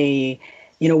saying, "Hey,"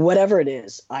 whatever it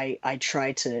is, I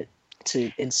try to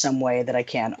in some way that I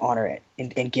can honor it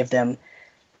and give them,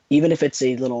 even if it's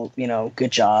a little,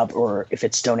 good job, or if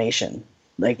it's donation,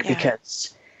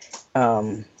 because,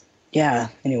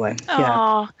 anyway.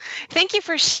 Oh, thank you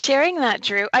for sharing that,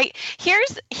 Drew.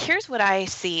 Here's what I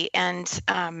see. And,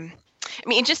 I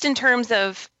mean, just in terms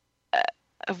of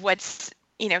what's,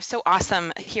 so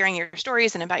awesome hearing your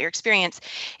stories and about your experience,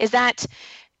 is that,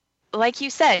 like you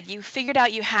said, you figured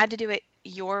out you had to do it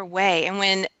your way. And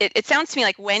when it sounds to me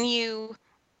like when you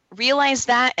realized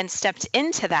that and stepped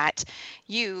into that,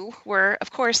 you were,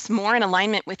 of course, more in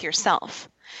alignment with yourself,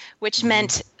 which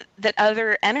meant that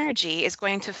other energy is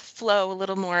going to flow a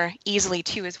little more easily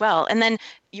too as well. And then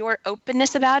your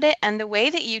openness about it and the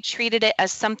way that you treated it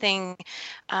as something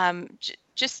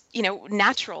just,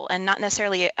 natural and not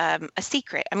necessarily a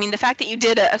secret. I mean, the fact that you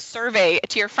did a survey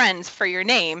to your friends for your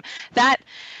name, that's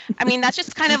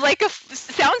just kind of like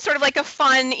sounds sort of like a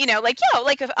fun, if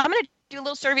I'm going to do a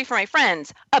little survey for my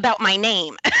friends about my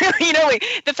name.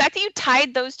 The fact that you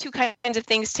tied those two kinds of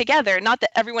things together, not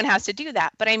that everyone has to do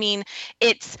that, but I mean,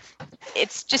 it's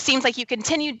just seems like you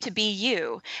continued to be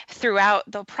you throughout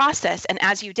the process. And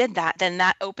as you did that, then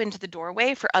that opened the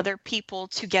doorway for other people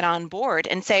to get on board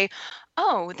and say,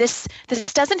 "Oh, this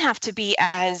doesn't have to be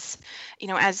as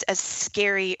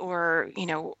scary or,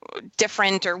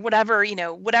 different or whatever,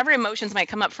 whatever emotions might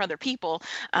come up for other people.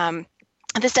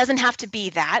 This doesn't have to be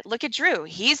that. Look at Drew.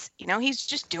 He's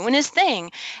just doing his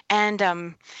thing." And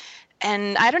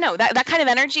I don't know, that kind of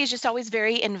energy is just always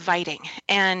very inviting.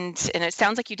 And it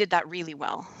sounds like you did that really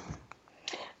well.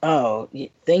 Oh,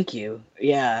 thank you.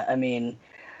 Yeah. I mean,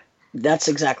 that's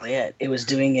exactly it. It was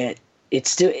doing it.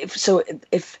 It's the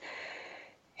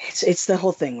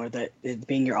whole thing where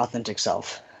being your authentic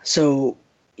self. So,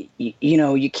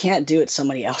 you can't do it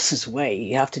somebody else's way.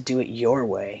 You have to do it your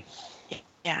way.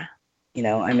 Yeah.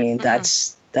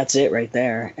 That's it right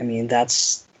there. I mean, and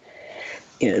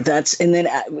then,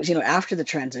 after the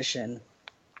transition,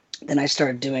 then I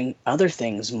started doing other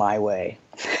things my way.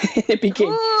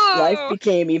 Life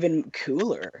became even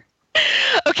cooler.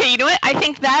 Okay, you know what? I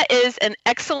think that is an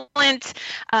excellent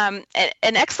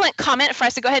comment for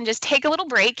us to go ahead and just take a little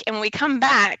break. And when we come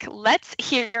back, let's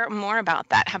hear more about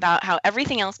that, about how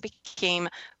everything else became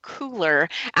cooler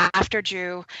after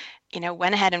Drew,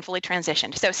 went ahead and fully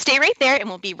transitioned. So stay right there, and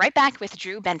we'll be right back with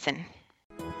Drew Bensen.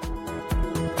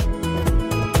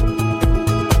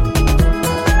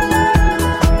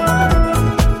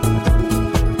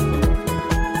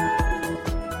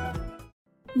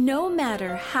 No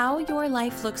matter how your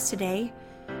life looks today,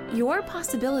 your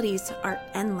possibilities are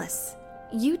endless.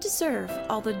 You deserve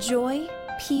all the joy,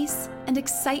 peace, and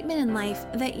excitement in life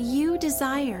that you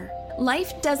desire.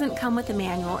 Life doesn't come with a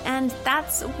manual, and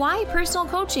that's why personal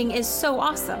coaching is so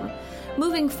awesome.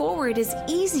 Moving forward is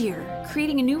easier.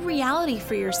 Creating a new reality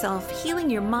for yourself, healing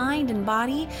your mind and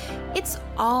body, it's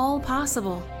all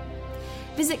possible.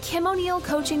 Visit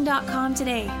KimO'NeillCoaching.com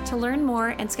today to learn more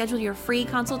and schedule your free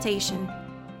consultation.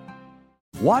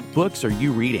 What books are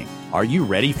you reading? Are you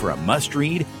ready for a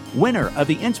must-read? Winner of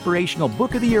the Inspirational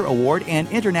Book of the Year Award and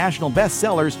international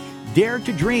bestsellers, Dare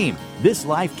to Dream, This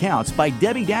Life Counts by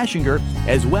Debbie Dashinger,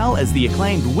 as well as the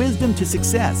acclaimed Wisdom to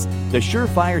Success, The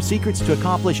Surefire Secrets to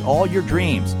Accomplish All Your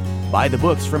Dreams. Buy the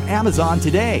books from Amazon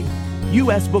today.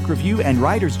 U.S. Book Review and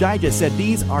Writer's Digest said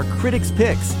these are critics'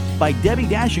 picks. By Debbie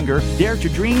Dashinger, Dare to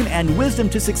Dream and Wisdom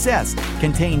to Success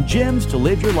contain gems to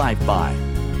live your life by.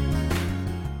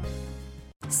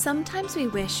 Sometimes we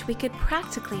wish we could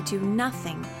practically do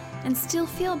nothing and still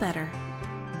feel better.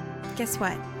 Guess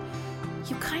what?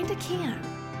 You kinda can.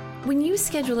 When you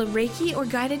schedule a Reiki or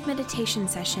guided meditation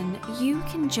session, you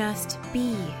can just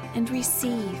be and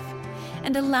receive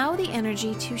and allow the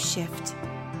energy to shift.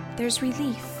 There's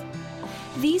relief.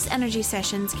 These energy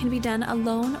sessions can be done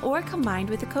alone or combined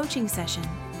with a coaching session.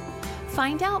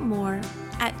 Find out more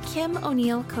at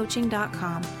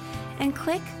KimO'NeillCoaching.com and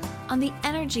click on the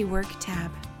Energy Work tab.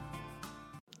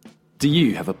 Do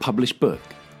you have a published book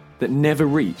that never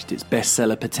reached its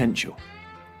bestseller potential?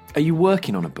 Are you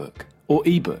working on a book or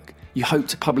ebook you hope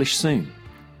to publish soon?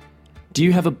 Do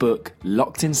you have a book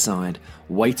locked inside,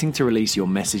 waiting to release your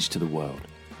message to the world?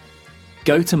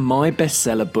 Go to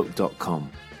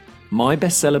mybestsellerbook.com. My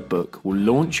Bestseller Book will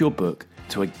launch your book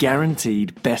to a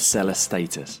guaranteed bestseller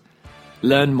status.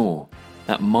 Learn more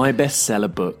at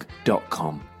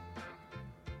mybestsellerbook.com.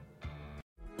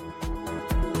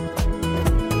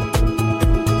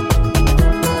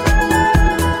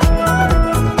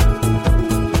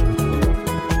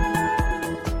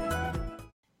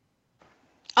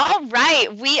 All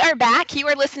right, we are back. You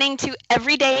are listening to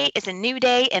Every Day is a New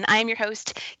Day, and I'm your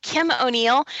host, Kim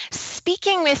O'Neill,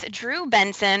 speaking with Drew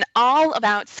Bensen all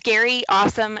about scary,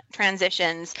 awesome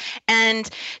transitions. And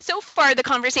so far, the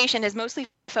conversation has mostly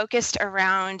focused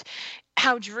around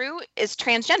how Drew is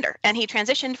transgender, and he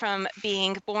transitioned from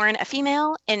being born a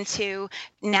female into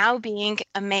now being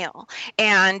a male,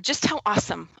 and just how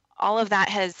awesome all of that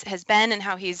has been, and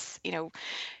how he's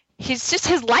just,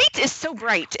 his light is so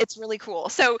bright. It's really cool.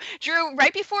 So, Drew,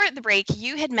 right before the break,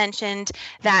 you had mentioned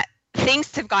that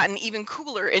things have gotten even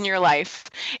cooler in your life,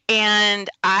 and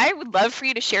I would love for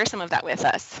you to share some of that with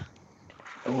us.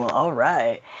 Well, all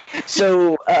right.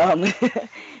 So,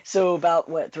 so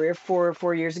about 3 or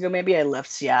 4 years ago, maybe, I left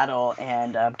Seattle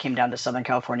and came down to Southern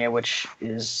California, which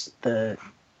is the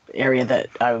area that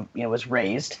I was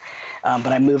raised.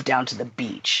 But I moved down to the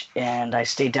beach, and I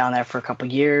stayed down there for a couple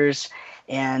years.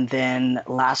 And then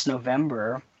last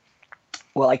November,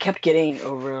 I kept getting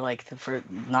for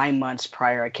 9 months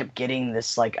prior, I kept getting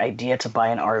this idea to buy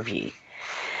an RV.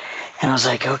 And I was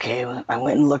like, okay, I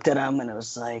went and looked at them, and it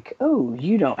was like, oh,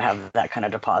 you don't have that kind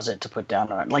of deposit to put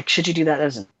down on. Should you do that? That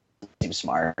doesn't seem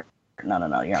smart. No,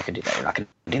 you're not gonna do that. You're not gonna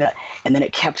do that. And then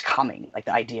it kept coming,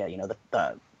 the idea,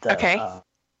 the okay,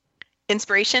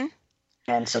 inspiration.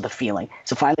 And so the feeling.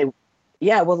 So finally.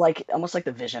 Yeah, almost like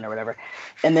the vision or whatever.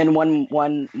 And then one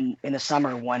in the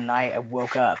summer, one night I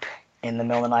woke up in the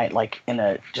middle of the night, whoa,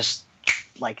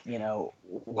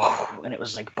 and it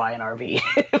was buy an RV.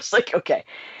 It was okay.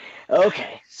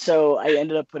 So I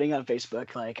ended up putting on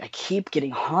Facebook, I keep getting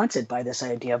haunted by this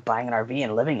idea of buying an RV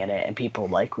and living in it. And people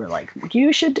were like,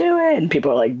 you should do it. And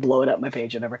people are blowing up my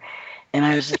page or whatever. And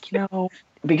I was like,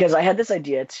 because I had this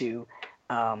idea to,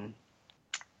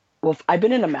 I've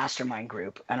been in a mastermind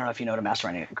group. I don't know if you know what a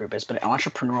mastermind group is, but an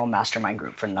entrepreneurial mastermind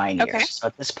group for 9 years. Okay. So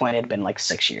at this point, it had been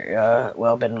 6 years.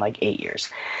 Been 8 years.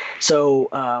 So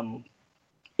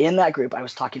in that group, I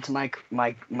was talking to my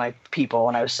people,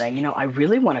 and I was saying, I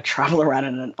really want to travel around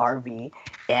in an RV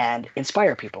and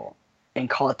inspire people and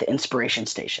call it the Inspiration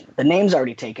Station. The name's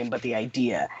already taken, but the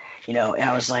idea, and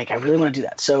I was like, I really want to do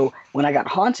that. So when I got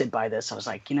haunted by this, I was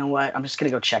like, you know what? I'm just going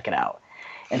to go check it out.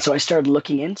 And so I started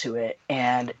looking into it,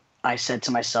 and I said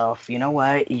to myself, you know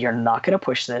what, you're not going to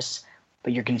push this,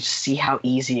 but you're going to see how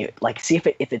easy, see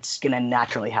if it's going to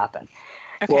naturally happen.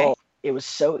 Okay. Well, it was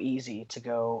so easy to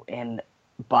go and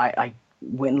buy. I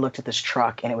went and looked at this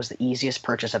truck, and it was the easiest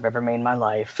purchase I've ever made in my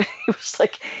life. It was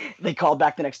they called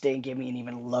back the next day and gave me an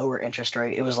even lower interest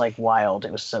rate. It was wild.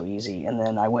 It was so easy. And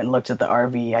then I went and looked at the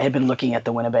RV. I had been looking at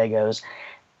the Winnebagos,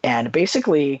 and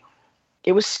basically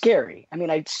it was scary. I mean,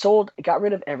 got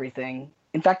rid of everything.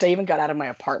 In fact, I even got out of my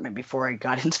apartment before I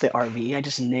got into the RV. I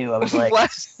just knew. I was like, What?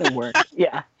 this isn't work.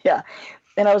 Yeah, yeah.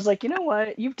 And I was like, you know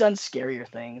what? You've done scarier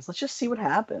things. Let's just see what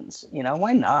happens.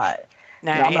 Why not?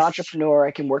 Nice. I'm an entrepreneur.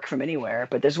 I can work from anywhere.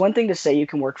 But there's one thing to say you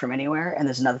can work from anywhere, and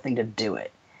there's another thing to do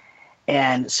it.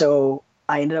 And so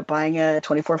I ended up buying a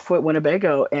 24-foot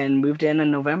Winnebago and moved in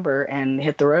November and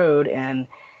hit the road and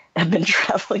have been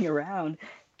traveling around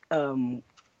in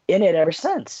it ever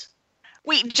since.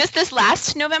 Wait, just this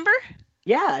last November?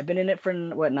 Yeah, I've been in it for,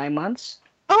 9 months?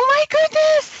 Oh my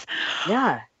goodness!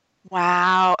 Yeah.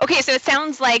 Wow. Okay, so it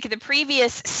sounds like the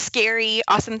previous scary,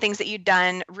 awesome things that you'd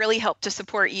done really helped to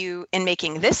support you in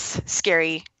making this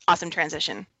scary, awesome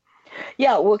transition.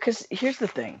 Yeah, well, because here's the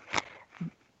thing.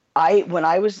 When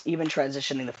I was even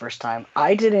transitioning the first time,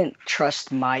 I didn't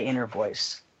trust my inner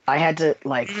voice. I had to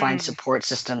find support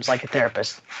systems like a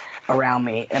therapist around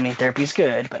me. I mean, therapy's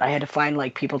good, but I had to find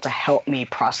people to help me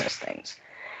process things.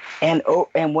 And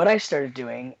what I started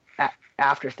doing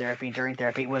after therapy, during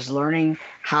therapy, was learning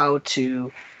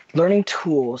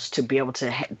tools to be able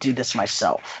to do this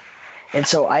myself. And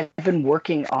so I've been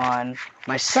working on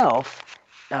myself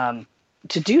to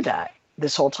do that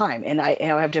this whole time. And I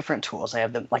have different tools. I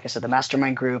have like I said, the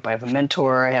mastermind group. I have a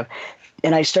mentor.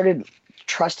 And I started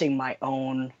trusting my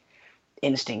own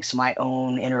instincts, my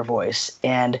own inner voice.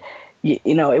 And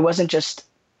it wasn't just,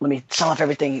 let me sell off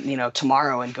everything,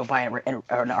 tomorrow and go buy an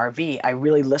RV. I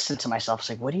really listened to myself. It's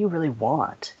like, what do you really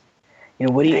want?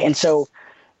 What do you, and so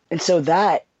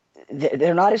that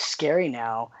they're not as scary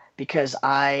now because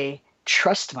I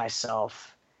trust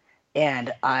myself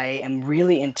and I am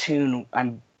really in tune.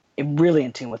 I'm really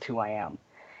in tune with who I am.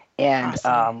 And,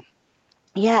 awesome.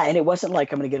 Yeah. And it wasn't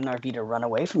like I'm going to get an RV to run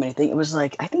away from anything. It was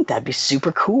like, I think that'd be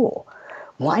super cool.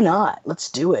 Why not? Let's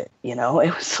do it. It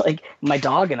was like my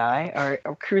dog and I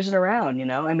are cruising around,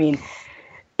 I mean,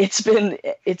 it's been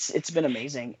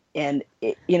amazing. And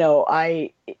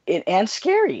and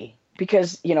scary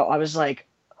because, I was like,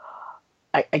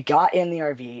 I got in the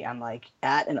RV. I'm like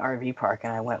at an RV park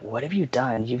and I went, what have you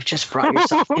done? You've just brought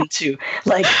yourself into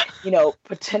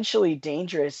potentially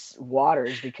dangerous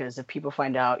waters because if people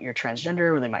find out you're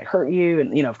transgender, they might hurt you.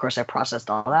 And, of course I processed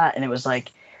all that. And it was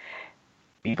like,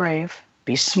 be brave.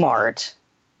 Be smart,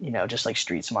 just like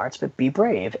street smarts, but be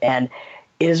brave. And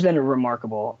it has been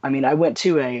remarkable. I mean, I went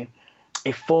to a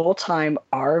full-time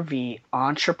RV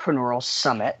entrepreneurial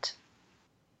summit.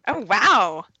 Oh,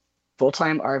 wow.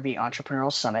 Full-time RV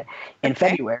entrepreneurial summit in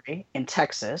February in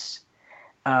Texas.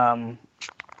 Up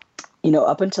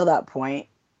until that point,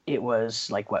 it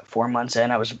was 4 months in.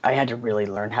 I had to really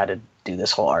learn how to do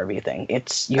this whole RV thing.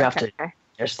 Have to,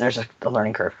 there's a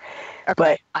learning curve. Okay.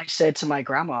 But I said to my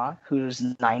grandma, who's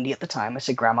 90 at the time, I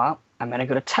said, Grandma, I'm going to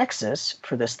go to Texas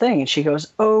for this thing. And she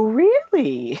goes, oh,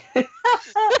 really?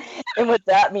 And what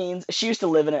that means, she used to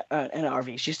live in an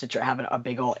RV. She used to have a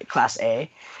big old Class A.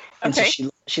 And so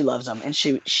she loves them. And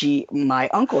my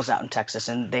uncle's out in Texas,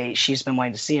 and she's been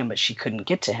wanting to see him, but she couldn't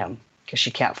get to him because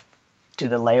she can't do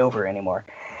the layover anymore.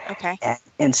 Okay.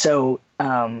 And so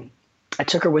I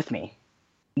took her with me.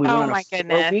 We went on a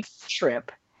 4-week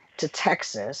trip to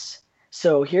Texas.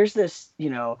 So here's this,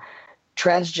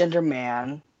 transgender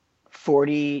man,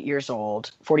 40 years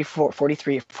old,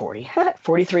 43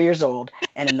 years old,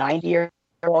 and a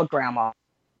 90-year-old grandma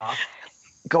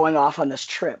going off on this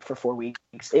trip for 4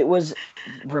 weeks. It was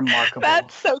remarkable.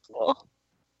 That's so cool.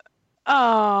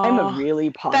 Oh, I'm a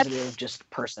really positive just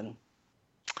person.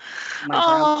 My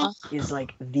grandma is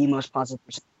the most positive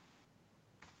person.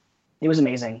 It was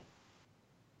amazing.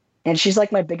 And she's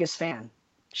my biggest fan.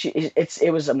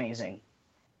 It was amazing.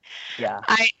 Yeah.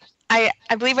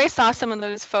 I believe I saw some of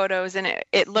those photos and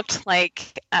it looked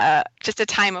like just a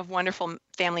time of wonderful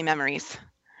family memories.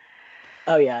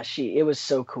 Oh yeah, it was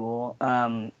so cool.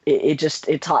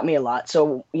 It taught me a lot.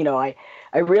 So, I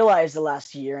realized the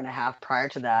last year and a half prior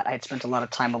to that, I had spent a lot of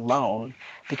time alone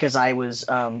because I was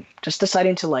just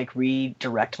deciding to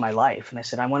redirect my life. And I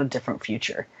said, I want a different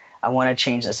future. I want to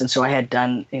change this. And so I had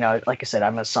done, like I said,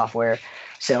 I'm a software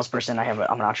salesperson. I'm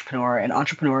an entrepreneur, and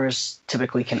entrepreneurs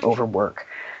typically can overwork,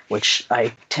 which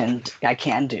I can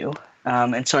do.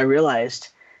 And so I realized,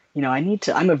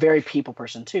 I'm a very people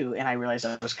person too. And I realized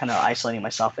I was kind of isolating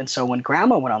myself. And so when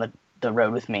Grandma went on the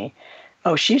road with me,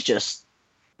 she's just,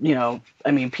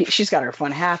 she's got her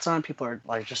fun hats on. People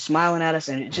are just smiling at us.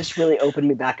 And it just really opened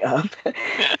me back up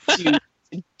to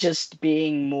just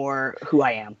being more who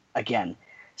I am again.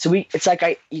 So it's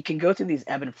you can go through these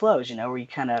ebb and flows, where you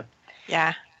kind of,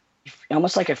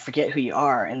 almost I forget who you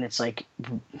are. And it's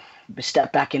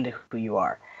step back into who you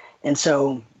are. And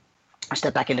so I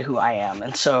step back into who I am.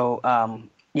 And so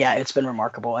yeah, it's been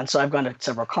remarkable. And so I've gone to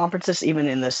several conferences, even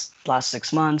in this last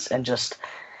 6 months, and just,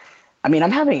 I mean,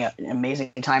 I'm having an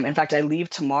amazing time. In fact, I leave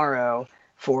tomorrow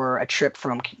for a trip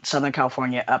from Southern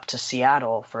California up to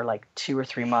Seattle for like 2 or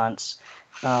 3 months,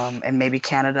 and maybe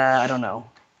Canada. I don't know.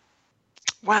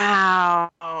 Wow.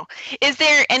 Is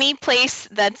there any place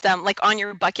that's like on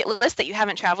your bucket list that you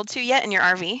haven't traveled to yet in your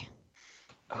RV?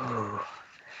 Ooh.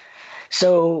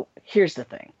 So here's the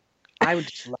thing. I would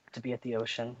just love to be at the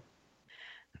ocean.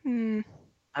 Hmm.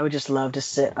 I would just love to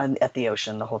sit at the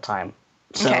ocean the whole time.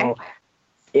 So Okay.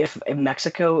 if in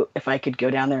Mexico, if I could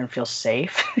go down there and feel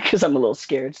safe, because I'm a little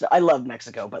scared. So I love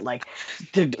Mexico, but like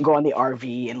to go on the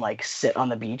RV and like sit on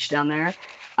the beach down there,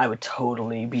 I would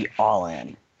totally be all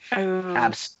in. Oh.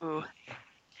 Absolutely.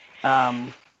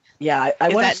 Yeah, I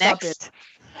Is want to that stop next? it.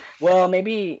 Well,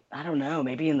 maybe I don't know.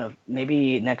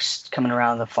 Maybe next coming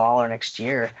around the fall or next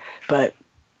year. But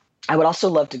I would also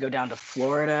love to go down to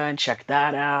Florida and check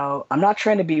that out. I'm not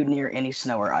trying to be near any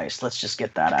snow or ice. Let's just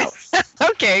get that out.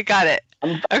 Okay, got it.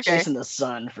 I'm Okay. chasing the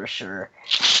sun for sure.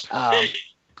 I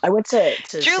went to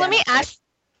Drew, Santa let me Fe. ask.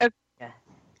 Yeah.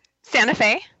 Santa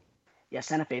Fe? Yeah,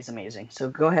 Santa Fe is amazing. So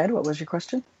go ahead. What was your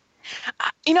question? I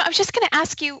was just going to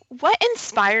ask you, what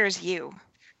inspires you?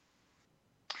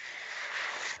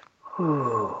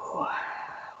 Ooh,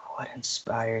 what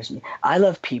inspires me? I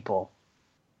love people.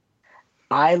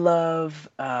 I love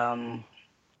I'm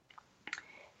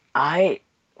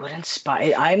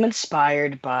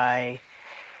inspired by,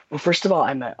 well, first of all,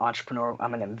 I'm an entrepreneur,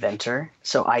 I'm an inventor,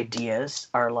 so ideas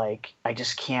are like I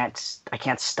can't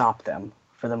stop them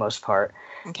for the most part,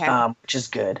 Okay. which is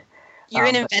good. You're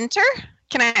an But, inventor?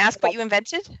 Can I ask what you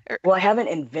invented? well, I haven't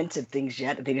invented things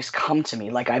yet. They just come to me.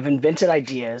 Like I've invented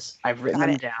ideas, I've written Got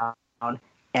them it. down,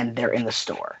 and they're in the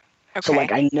store. So Okay.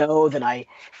 like I know that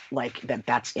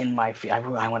that's in my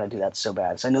I want to do that so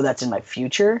bad. So I know that's in my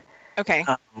future. Okay.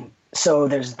 So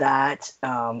there's that.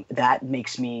 That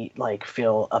makes me like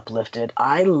feel uplifted.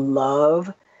 I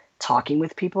love talking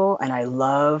with people, and I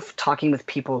love talking with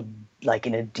people like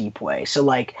in a deep way. So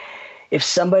like if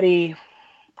somebody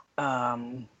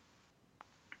wants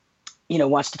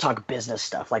to talk business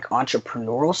stuff, like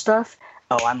entrepreneurial stuff,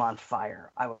 oh, I'm on fire.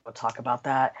 I will talk about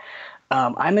that.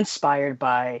 I'm inspired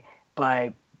by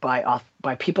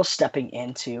people stepping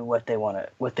into what they want to,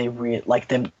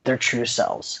 their true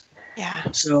selves.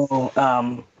 Yeah. So,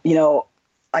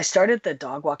 I started the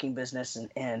dog walking business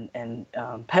and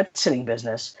pet sitting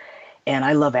business, and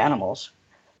I love animals.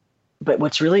 But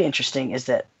what's really interesting is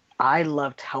that I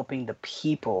loved helping the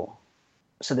people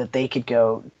so that they could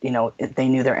go, they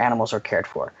knew their animals were cared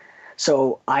for.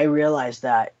 So I realized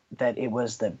that it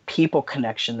was the people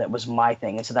connection that was my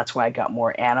thing. And so that's why I got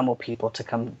more animal people to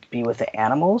come be with the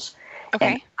animals.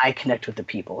 Okay. And I connect with the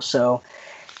people. So,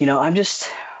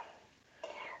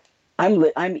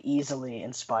 I'm easily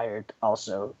inspired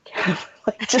also.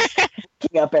 Like just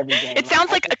waking up every day. It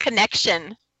sounds like a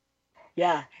connection.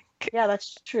 Yeah. Yeah,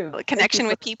 that's true. A connection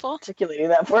with people. Articulating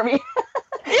that for me.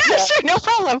 Yeah, sure, no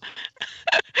problem.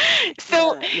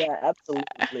 So yeah,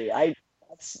 absolutely.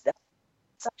 That's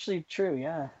actually true,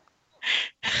 yeah.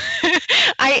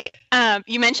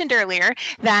 You mentioned earlier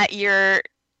that you're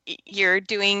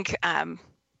doing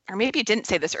or maybe you didn't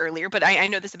say this earlier, but I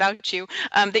know this about you,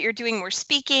 that you're doing more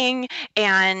speaking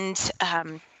and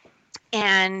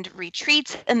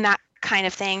retreats and that kind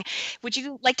of thing. Would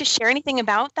you like to share anything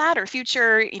about that, or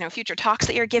future talks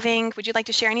that you're giving? Would you like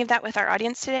to share any of that with our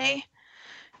audience today?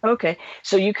 Okay,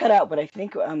 so you cut out, but I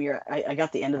think I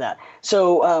got the end of that.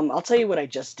 So I'll tell you what I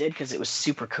just did because it was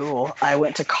super cool. I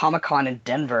went to Comic-Con in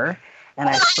Denver, and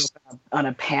I spoke on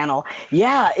a panel.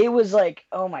 Yeah, it was like,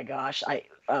 oh my gosh.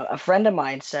 A friend of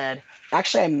mine said,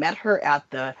 actually, I met her at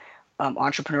the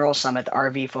Entrepreneurial Summit, the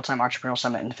RV Full-Time Entrepreneurial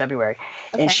Summit in February,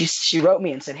 Okay. and she wrote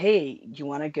me and said, hey, you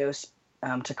want to go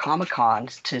to Comic-Con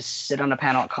to sit on a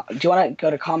panel? Do you want to go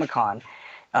to Comic-Con?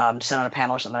 Sit on a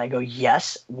panel or something. I go,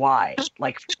 yes. Why?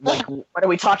 Like, what are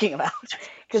we talking about?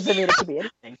 Because it could be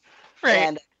anything. Right.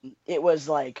 And it was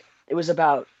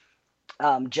about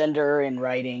gender and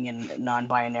writing and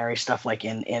non-binary stuff, like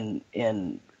in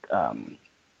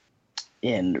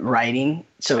writing.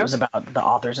 So it was about the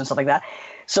authors and stuff like that.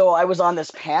 So I was on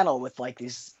this panel with like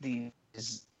these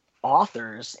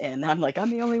authors, and I'm like,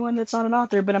 I'm the only one that's not an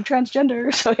author, but I'm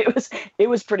transgender. So it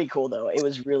was pretty cool though. It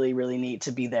was really, really neat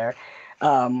to be there.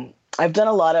 I've done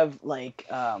a lot of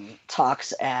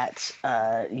talks at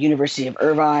University of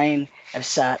Irvine. I've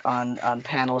sat on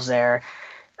panels there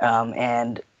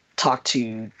and talked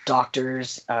to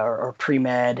doctors or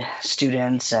pre-med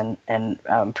students and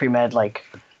pre-med like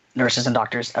nurses and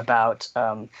doctors about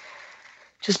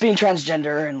just being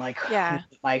transgender and like Yeah.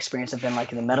 my experience have been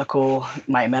like in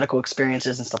my medical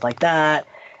experiences and stuff like that.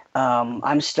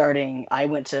 I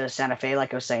went to Santa Fe,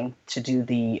 like I was saying, to do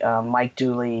the Mike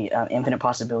Dooley Infinite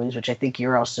Possibilities, which I think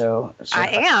you're also I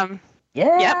certified. am.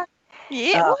 Yeah. Yep.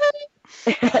 Yeah. Uh, What?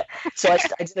 so I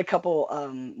did a couple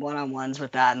one-on-ones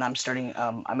with that, and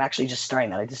I'm actually just starting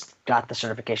that. I just got the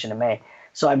certification in May.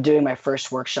 So I'm doing my first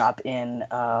workshop in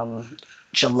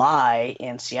July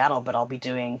in Seattle, but I'll be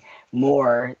doing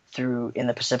more through in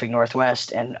the Pacific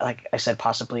Northwest. And like I said,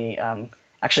 possibly,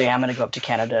 actually, I'm going to go up to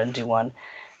Canada and do one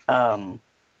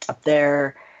up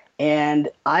there. And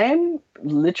I'm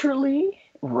literally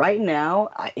right now,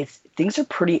 things are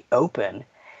pretty open.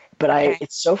 But Okay.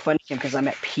 it's so funny because I'm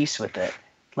at peace with it.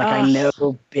 Like I Ugh.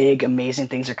 know big, amazing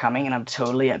things are coming, and I'm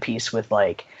totally at peace with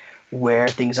like where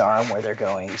things are and where they're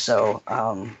going. So,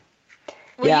 Well,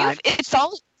 yeah, it's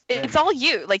all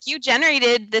you. Like you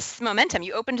generated this momentum.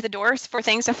 You opened the doors for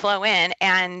things to flow in,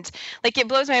 and like it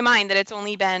blows my mind that it's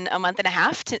only been a month and a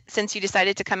half since you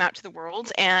decided to come out to the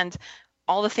world, and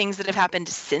all the things that have happened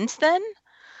since then.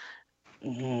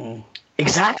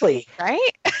 Exactly.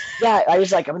 Right? Yeah, I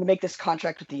was like, I'm gonna make this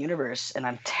contract with the universe, and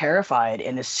I'm terrified.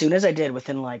 And as soon as I did,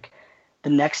 within like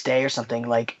the next day or something,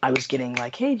 like I was getting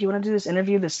like, hey, do you want to do this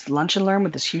interview, this lunch and learn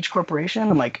with this huge corporation?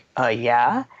 I'm like,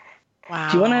 yeah.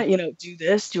 Do you want Wow. to, do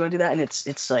this? Do you want to do that? And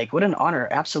it's like, what an honor.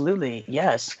 Absolutely,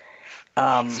 yes.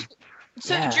 So,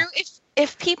 Yeah. Drew,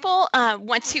 if people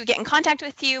want to get in contact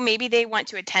with you, maybe they want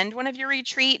to attend one of your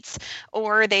retreats,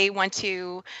 or they want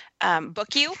to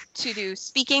book you to do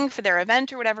speaking for their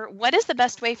event or whatever, what is the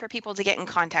best way for people to get in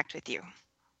contact with you?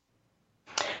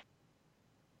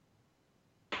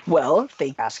 Well, thank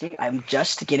you for asking. I'm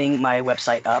just getting my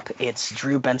website up. It's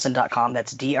drewbensen.com.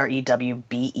 That's DREWBENSEN.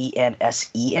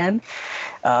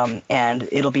 And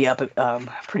it'll be up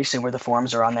pretty soon where the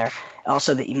forums are on there.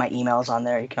 Also, my email is on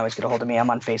there. You can always get a hold of me. I'm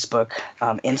on Facebook,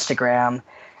 Instagram.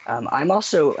 I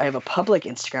have a public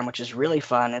Instagram, which is really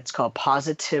fun. It's called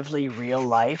Positively Real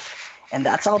Life. And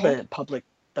that's all the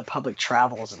public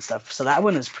travels and stuff. So that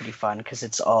one is pretty fun because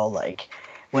it's all like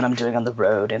what I'm doing on the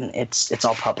road, and it's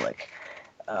all public.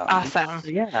 Awesome. So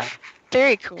yeah.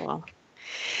 Very cool.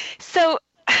 So,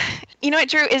 you know what,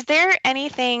 Drew, is there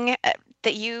anything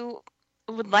that you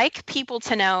would like people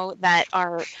to know that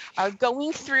are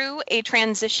going through a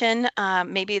transition?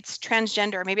 Maybe it's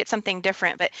transgender, maybe it's something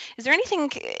different, but is there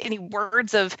any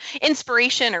words of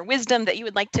inspiration or wisdom that you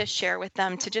would like to share with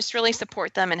them to just really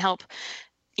support them and help,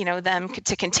 them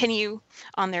to continue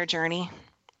on their journey?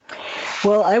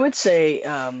 Well, I would say,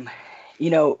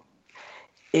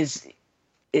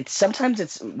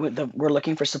 sometimes we're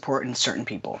looking for support in certain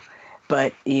people,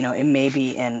 but it may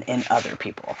be in other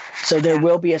people. So there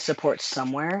will be a support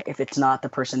somewhere. If it's not the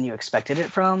person you expected it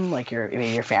from, like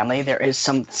your family, there is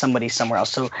somebody somewhere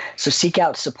else. So seek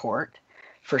out support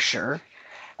for sure.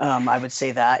 I would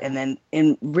say that, and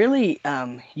then really,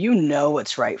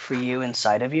 what's right for you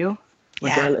inside of you.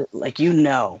 Yeah. Like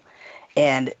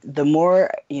and the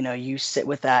more you sit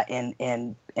with that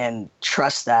and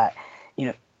trust that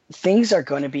things are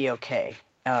going to be okay.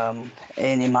 And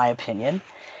in my opinion,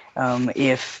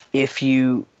 if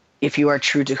you are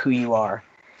true to who you are,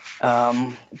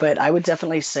 but I would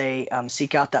definitely say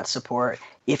seek out that support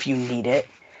if you need it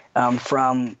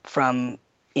from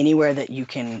anywhere that you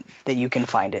can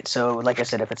find it. So, like I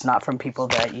said, if it's not from people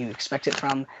that you expect it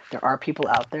from, there are people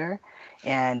out there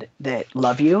and that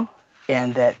love you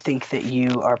and that think that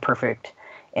you are perfect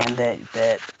and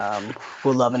that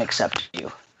will love and accept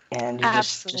you. And you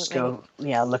just go,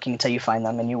 looking until you find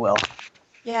them, and you will.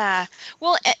 Yeah.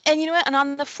 Well, and you know what? And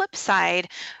on the flip side,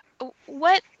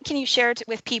 what can you share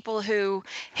with people who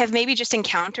have maybe just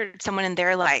encountered someone in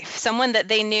their life, someone that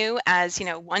they knew as,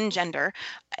 one gender,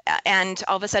 and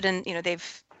all of a sudden,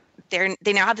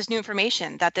 they now have this new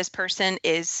information that this person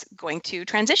is going to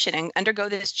transition and undergo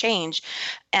this change,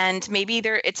 and maybe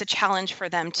it's a challenge for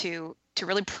them to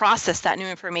really process that new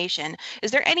information. Is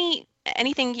there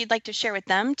anything you'd like to share with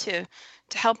them to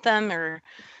help them or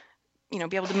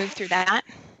be able to move through that?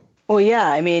 Well,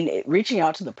 yeah, I mean, reaching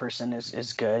out to the person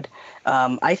is good.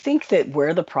 I think that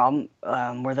where the problem,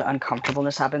 where the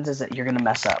uncomfortableness happens is that you're going to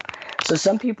mess up. So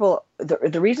some people,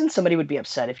 the reason somebody would be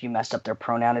upset if you messed up their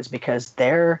pronoun is because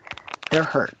they're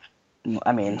hurt.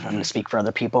 I mean, I'm going to speak for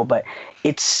other people, but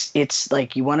it's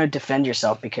like you want to defend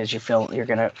yourself because you feel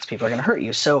people are going to hurt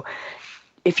you. So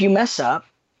if you mess up,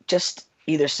 just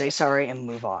either say sorry and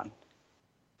move on.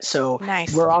 So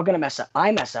nice. We're all going to mess up.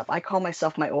 I mess up. I call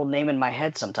myself my old name in my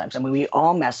head sometimes. I mean, we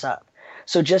all mess up.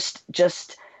 So just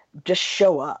just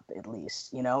show up at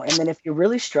least, you know. And then if you're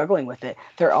really struggling with it,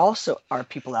 there also are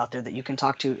people out there that you can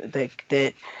talk to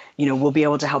that you know will be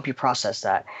able to help you process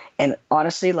that. And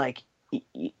honestly, like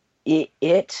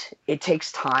it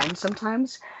takes time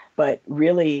sometimes, but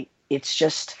really it's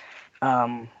just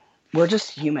we're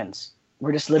just humans.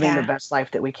 We're just living the best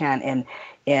life that we can,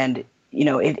 and you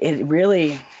know it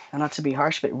really, not to be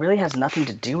harsh, but it really has nothing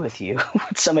to do with you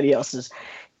with somebody else's.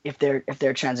 If they're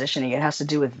transitioning, it has to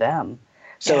do with them.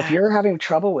 So if you're having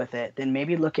trouble with it, then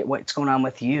maybe look at what's going on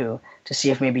with you to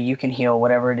see if maybe you can heal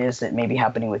whatever it is that may be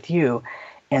happening with you,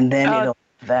 and then it'll help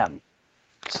them.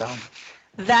 So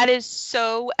that is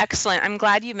so excellent. I'm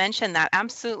glad you mentioned that.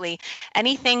 Absolutely.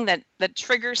 Anything that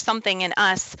triggers something in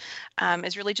us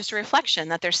is really just a reflection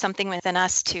that there's something within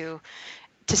us to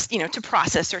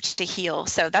process or to heal.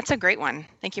 So that's a great one.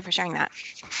 Thank you for sharing that.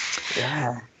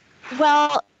 Yeah.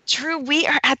 Well, Drew, we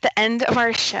are at the end of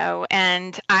our show,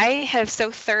 and I have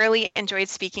so thoroughly enjoyed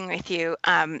speaking with you.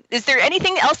 Is there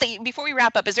anything else before we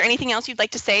wrap up, is there anything else you'd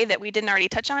like to say that we didn't already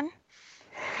touch on?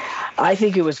 I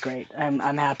think it was great. I'm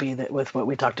happy with what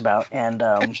we talked about, and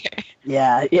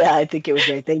yeah, I think it was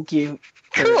great. Thank you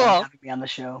for having me on the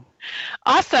show.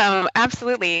 Awesome,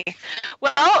 absolutely.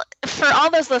 Well, for all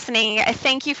those listening,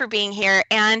 thank you for being here,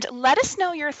 and let us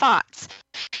know your thoughts.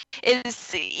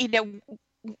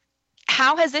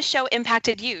 How has this show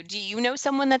impacted you? Do you know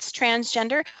someone that's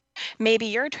transgender? Maybe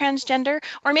you're transgender,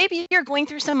 or maybe you're going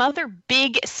through some other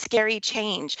big, scary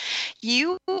change.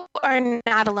 You are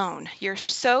not alone. You're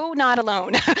so not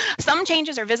alone. Some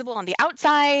changes are visible on the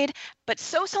outside, but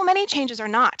so many changes are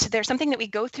not. There's something that we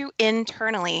go through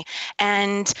internally,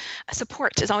 and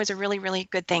support is always a really, really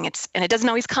good thing. And it doesn't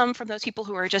always come from those people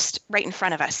who are just right in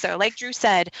front of us. So like Drew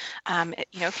said,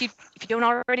 if you don't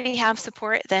already have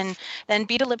support, then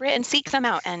be deliberate and seek them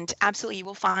out. And absolutely, you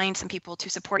will find some people to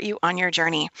support you on your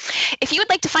journey. If you would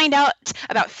like to find out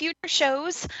about future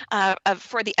shows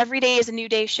for the Everyday is a New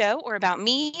Day show, or about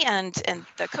me and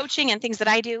the coaching and things that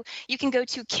I do, you can go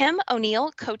to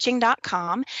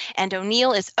KimO'NeillCoaching.com, and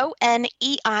O'Neill is Oneill,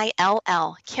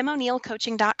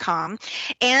 KimO'NeillCoaching.com.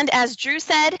 And as Drew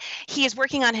said, he is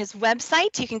working on his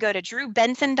website. You can go to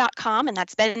DrewBensen.com, and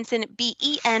that's Bensen,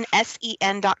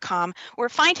 BENSEN.com, or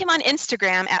find him on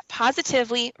Instagram at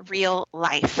Positively Real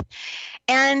Life.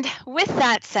 And with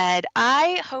that said,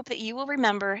 I hope that you will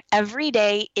remember every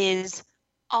day is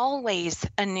always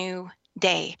a new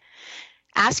day.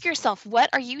 Ask yourself, what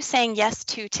are you saying yes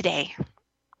to today?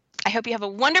 I hope you have a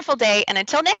wonderful day, and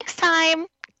until next time,